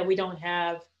doesn't mean that we don't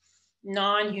have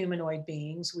non-humanoid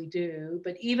beings. We do,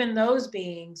 but even those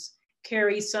beings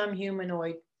carry some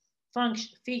humanoid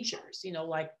function features,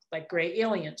 like gray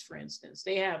aliens, for instance.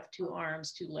 They have 2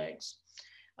 arms, 2 legs.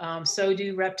 So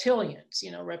do reptilians.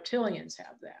 Reptilians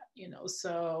have that.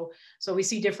 So we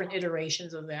see different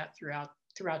iterations of that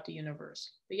throughout the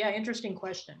universe. But yeah, interesting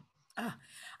question. Ah,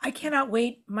 I cannot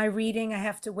wait my reading. I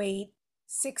have to wait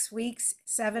 6 weeks,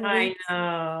 7 weeks,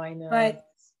 I know. but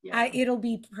Yeah. it'll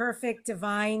be perfect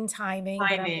divine timing.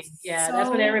 But I'm Timing. Yeah, that's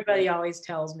what so everybody always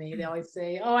tells me. They always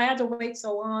say, "Oh, I had to wait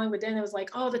so long," but then it was like,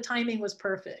 "Oh, the timing was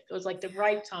perfect. It was like the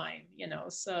right time."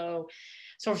 So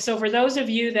for those of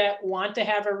you that want to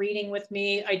have a reading with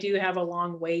me, I do have a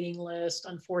long waiting list.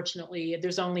 Unfortunately,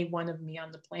 there's only one of me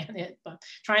on the planet, but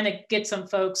trying to get some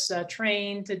folks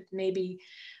trained to maybe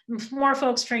more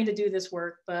folks trained to do this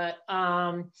work. But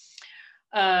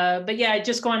yeah,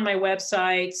 just go on my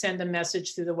website, send a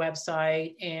message through the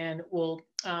website, and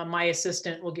my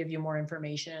assistant will give you more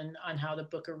information on how to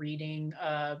book a reading.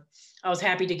 I was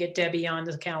happy to get Debbie on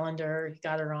the calendar,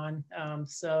 got her on.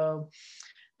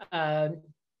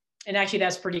 And actually,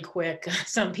 that's pretty quick.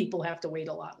 Some people have to wait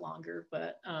a lot longer,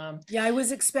 but yeah, I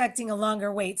was expecting a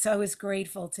longer wait, so I was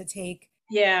grateful to take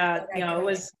yeah, what I could.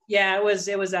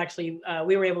 it was actually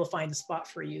we were able to find a spot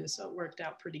for you, so it worked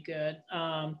out pretty good.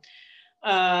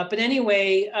 But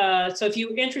anyway, so if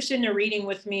you're interested in a reading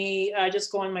with me,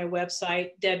 just go on my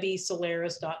website,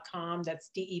 debbiesolaris.com.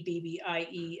 That's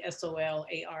DEBBIESOLARIS.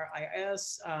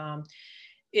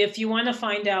 If you want to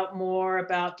find out more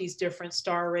about these different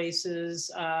star races,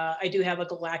 I do have a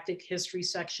galactic history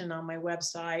section on my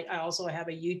website. I also have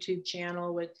a YouTube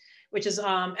channel which is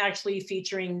actually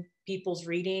featuring people's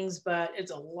readings, but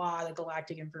it's a lot of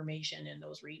galactic information in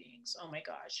those readings. Oh my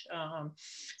gosh. Yeah,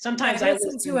 Sometimes I I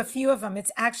listened to listen. a few of them.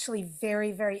 It's actually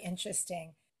very, very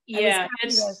interesting. I was Yeah, happy to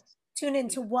it's tune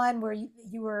into one where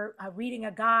you were reading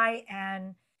a guy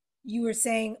and you were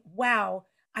saying, wow,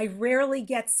 I rarely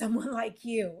get someone like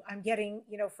you. I'm getting,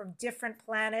 from different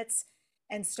planets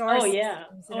and star oh yeah,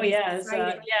 systems, and oh it was yeah,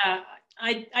 exciting. yeah.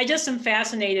 I just am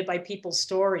fascinated by people's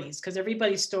stories because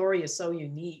everybody's story is so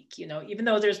unique. Even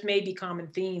though there's maybe common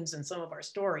themes in some of our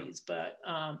stories, but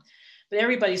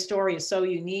everybody's story is so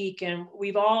unique, and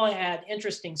we've all had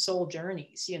interesting soul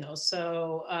journeys.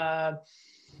 So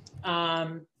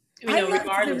um, I loved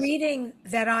the regardless. reading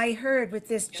that I heard with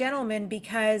this gentleman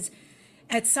because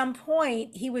at some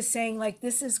point he was saying, like,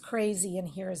 this is crazy and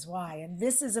here's why, and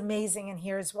this is amazing and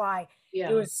here's why. There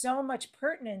Yeah, was so much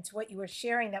pertinent to what you were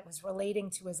sharing that was relating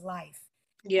to his life.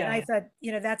 And I yeah.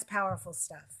 thought, that's powerful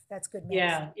stuff. That's good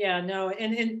medicine. Yeah, no,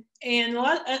 and a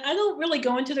lot. I don't really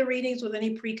go into the readings with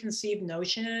any preconceived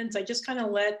notions. I just kind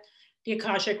of let the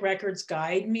Akashic records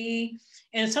guide me.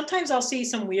 And sometimes I'll see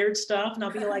some weird stuff, and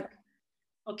I'll be like,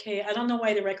 okay, I don't know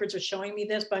why the records are showing me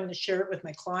this, but I'm going to share it with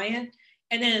my client.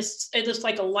 And then it's just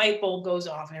like a light bulb goes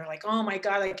off, and they're like, "Oh my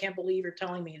God, I can't believe you're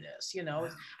telling me this."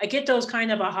 I get those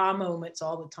kind of aha moments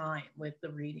all the time with the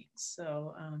readings.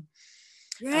 So. Uh,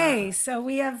 Yay. So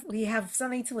we have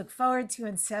something to look forward to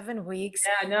in 7 weeks.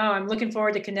 Yeah, no, I'm looking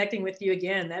forward to connecting with you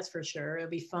again. That's for sure. It'll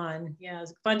be fun. Yeah,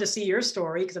 it's fun to see your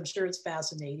story because I'm sure it's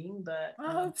fascinating. But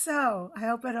I hope so. I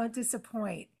hope I don't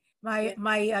disappoint. My yeah.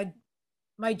 my uh,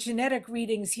 my genetic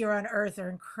readings here on Earth are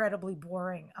incredibly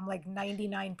boring. I'm like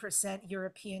 99%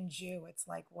 European Jew. It's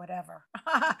like whatever.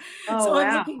 Oh So I'm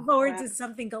wow, looking forward wow. to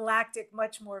something galactic,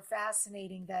 much more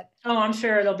fascinating that Oh, I'm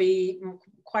sure it'll be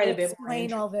quite will a bit more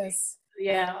explain all interesting. this.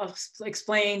 Yeah, I'll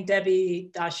explain Debbie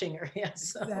Dashinger. Yeah,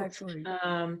 so Exactly.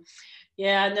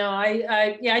 yeah, no,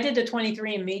 I did the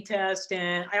 23andMe test,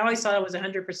 and I always thought it was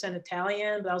 100%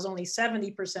 Italian, but I was only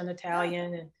 70%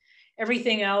 Italian, and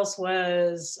everything else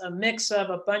was a mix of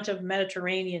a bunch of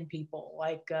Mediterranean people,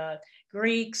 like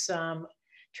Greeks,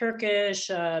 Turkish,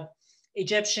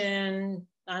 Egyptian,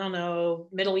 I don't know,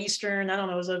 Middle Eastern. I don't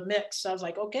know. It was a mix. I was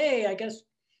like, okay, I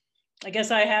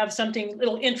guess I have something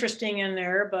little interesting in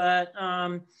there, but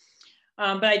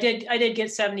I did get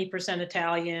 70%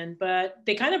 Italian, but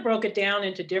they kind of broke it down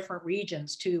into different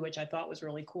regions too, which I thought was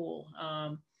really cool.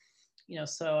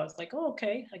 So I was like, oh,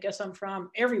 okay, I guess I'm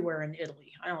from everywhere in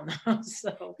Italy. I don't know.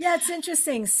 So Yeah, it's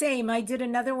interesting. Same. I did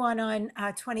another one on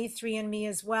 23andMe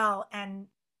as well, and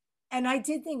I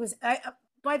did think it was.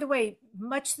 By the way,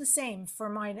 much the same for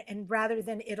mine, and rather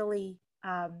than Italy,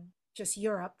 just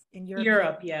Europe and European.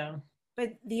 Europe, yeah,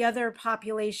 But the other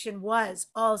population was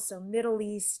also Middle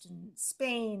East and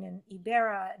Spain and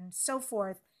Iberia and so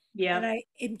forth. And yeah.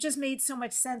 it just made so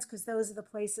much sense because those are the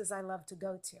places I love to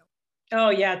go to. Oh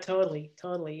yeah, totally,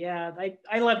 totally. Yeah,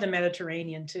 I love the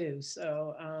Mediterranean too.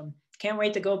 So can't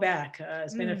wait to go back.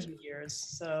 It's been a Mm. few years.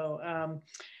 So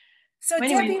So,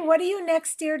 anyway, Debbie, what do you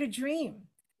next dare to dream?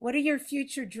 What are your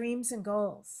future dreams and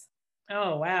goals?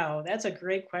 oh wow, that's a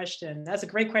great question. That's a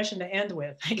great question to end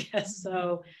with, I guess. Mhm.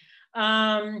 So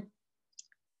um,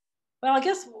 well, I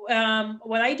guess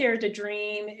what I dare to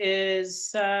dream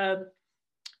is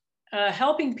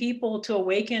helping people to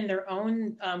awaken their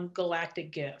own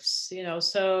galactic gifts.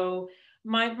 So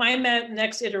my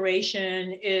next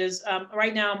iteration is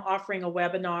right now I'm offering a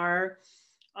webinar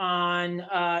on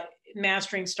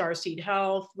mastering starseed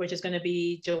health, which is going to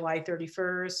be July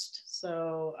 31st.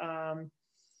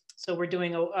 So we're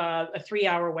doing a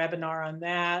 3-hour webinar on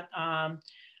that.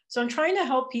 So I'm trying to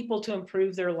help people to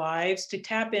improve their lives, to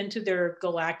tap into their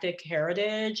galactic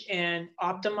heritage and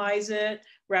optimize it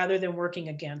rather than working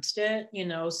against it.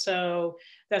 So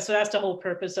that's the whole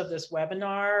purpose of this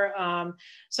webinar.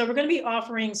 So we're going to be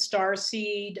offering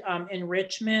starseed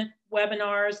enrichment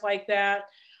webinars like that.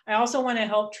 I also want to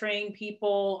help train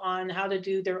people on how to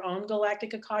do their own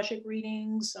galactic Akashic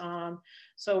readings.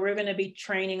 So we're going to be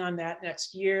training on that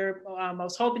next year. I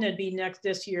was hoping it'd be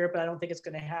this year, but I don't think it's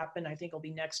going to happen. I think it'll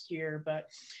be next year, but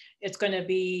it's going to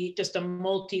be just a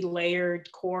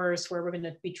multi-layered course where we're going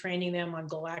to be training them on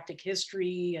galactic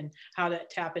history and how to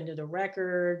tap into the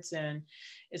records. And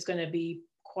it's going to be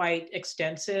quite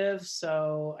extensive.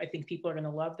 So I think people are going to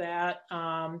love that.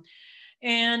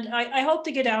 And I hope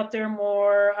to get out there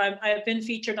more. I've been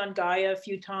featured on Gaia a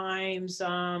few times.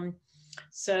 I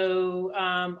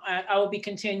will be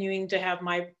continuing to have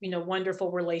my wonderful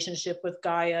relationship with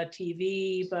Gaia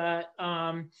TV, but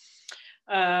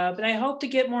I hope to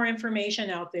get more information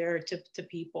out there to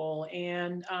people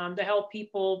and to help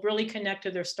people really connect to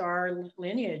their star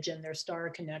lineage and their star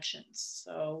connections.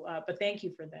 But thank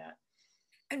you for that.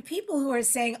 And people who are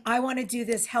saying, I want to do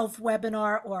this health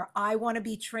webinar or I want to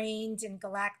be trained in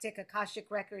galactic Akashic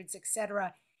records,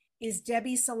 etc., is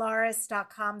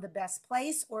DebbieSolaris.com the best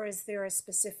place, or is there a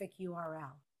specific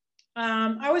URL?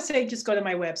 I would say just go to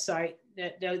my website.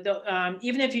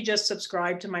 Even if you just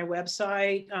subscribe to my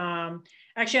website,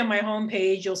 actually on my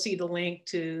homepage, you'll see the link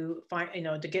to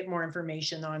to get more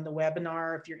information on the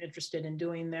webinar if you're interested in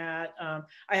doing that.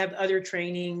 I have other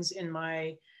trainings in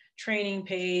my training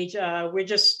page. We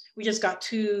just got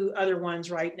 2 other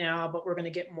ones right now, but we're going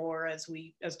to get more as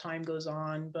time goes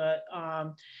on. But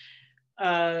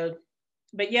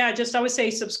yeah, just I would say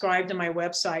subscribe to my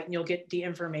website and you'll get the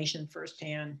information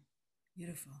firsthand.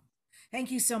 Beautiful.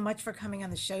 Thank you so much for coming on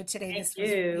the show today. Thank This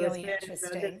was you. really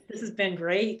interesting. This has been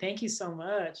great. Thank you so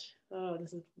much. Oh,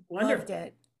 this is Loved wonderful.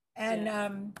 it. And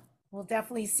Yeah. we'll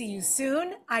definitely see you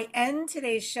soon. I end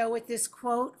today's show with this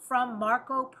quote from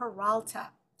Marco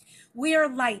Peralta. We are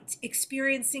light,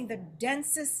 experiencing the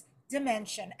densest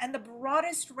dimension and the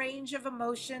broadest range of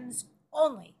emotions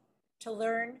only to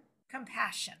learn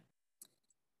compassion.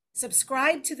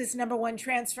 Subscribe to this #1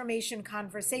 transformation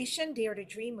conversation, Dare to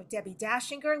Dream with Debbie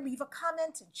Dashinger. Leave a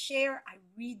comment and share. I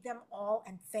read them all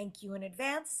and thank you in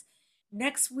advance.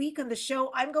 Next week on the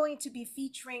show, I'm going to be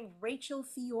featuring Rachel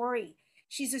Fiore.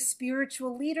 She's a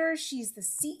spiritual leader. She's the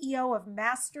CEO of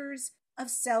Masters of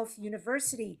Self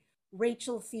University.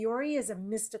 Rachel Fiore is a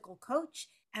mystical coach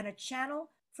and a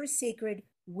channel for sacred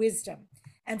wisdom.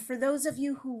 And for those of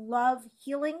you who love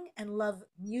healing and love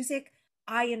music,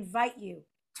 I invite you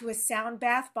to a sound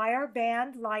bath by our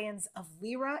band, Lions of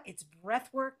Lyra. It's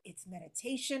breathwork, it's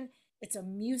meditation, it's a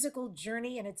musical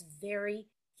journey, and it's very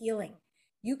healing.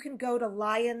 You can go to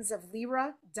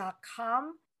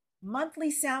lionsoflyra.com,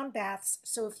 monthly sound baths.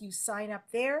 So if you sign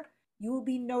up there, you will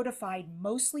be notified.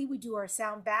 Mostly we do our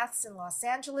sound baths in Los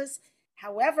Angeles.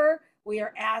 However, we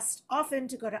are asked often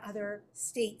to go to other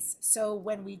states. So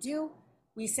when we do,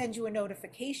 we send you a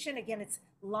notification. Again, it's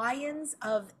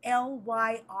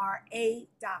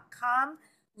lionsoflyra.com.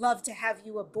 Love to have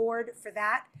you aboard for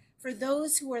that. For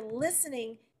those who are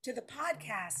listening to the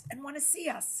podcast and want to see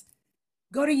us,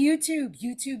 go to YouTube,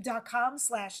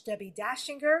 youtube.com/Debbie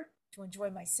Dashinger to enjoy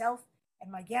myself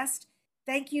and my guest.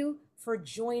 Thank you for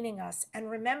joining us. And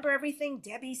remember everything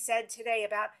Debbie said today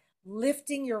about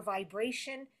lifting your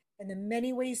vibration and the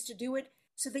many ways to do it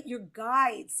so that your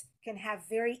guides can have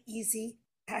very easy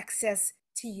access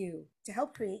to you to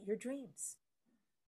help create your dreams.